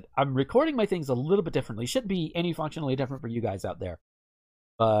it. But I'm recording my things a little bit differently. Shouldn't be any functionally different for you guys out there.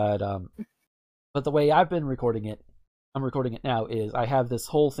 But the way I've been recording it, I'm recording it now, is I have this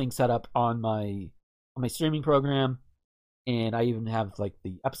whole thing set up on my streaming program, and I even have like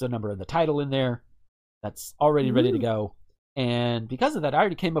the episode number and the title in there. That's already ready to go. And because of that, I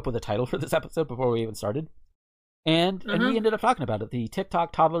already came up with a title for this episode before we even started. And we ended up talking about it, the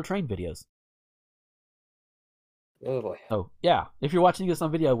TikTok toddler train videos. Oh boy. So yeah, if you're watching this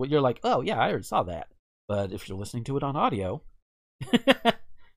on video, you're like, oh yeah, I already saw that. But if you're listening to it on audio,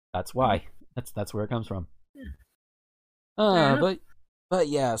 that's why. That's where it comes from. But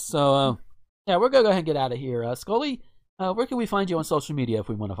yeah, so yeah, we're gonna go ahead and get out of here. Scully, where can we find you on social media if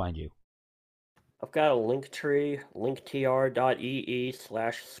we want to find you? I've got a link tree,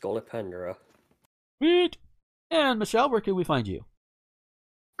 linktr.ee/Scolipendra. Sweet. And Michelle, where can we find you?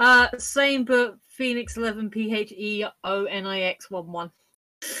 Same, but Phoenix11 PHEONIX11.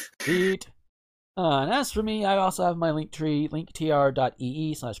 Sweet. And as for me, I also have my link tree,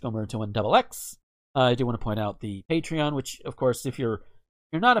 linktr.ee/Gomer21XX. I do want to point out the Patreon, which, of course, if you're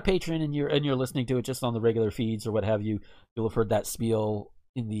not a patron and you're listening to it just on the regular feeds or what have you, you'll have heard that spiel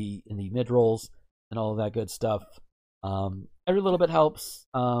in the mid rolls and all of that good stuff. Every little bit helps.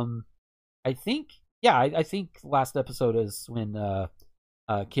 I think last episode is when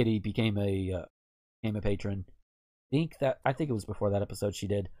Kitty became a patron. I think it was before that episode she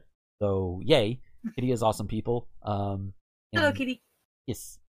did. So yay, Kitty is awesome people. Hello, Kitty.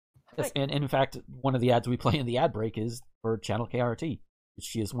 Yes. Yes, and in fact, one of the ads we play in the ad break is for Channel KRT, which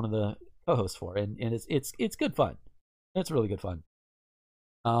she is one of the co-hosts for, and it's good fun. It's really good fun.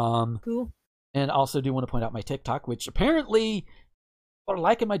 Cool. And also do want to point out my TikTok, which apparently are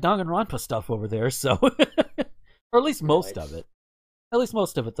liking my Danganronpa stuff over there, so or at least most of it. At least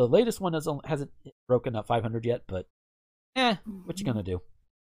most of it. The latest one hasn't broken up 500 yet, but what you gonna do?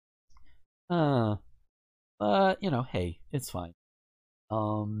 But hey, it's fine.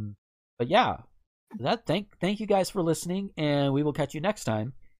 But yeah, thank you guys for listening, and we will catch you next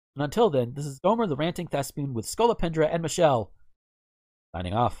time. And until then, this is Gomer the Ranting Thespian with Scolipendra and Michelle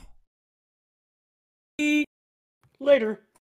signing off. Later.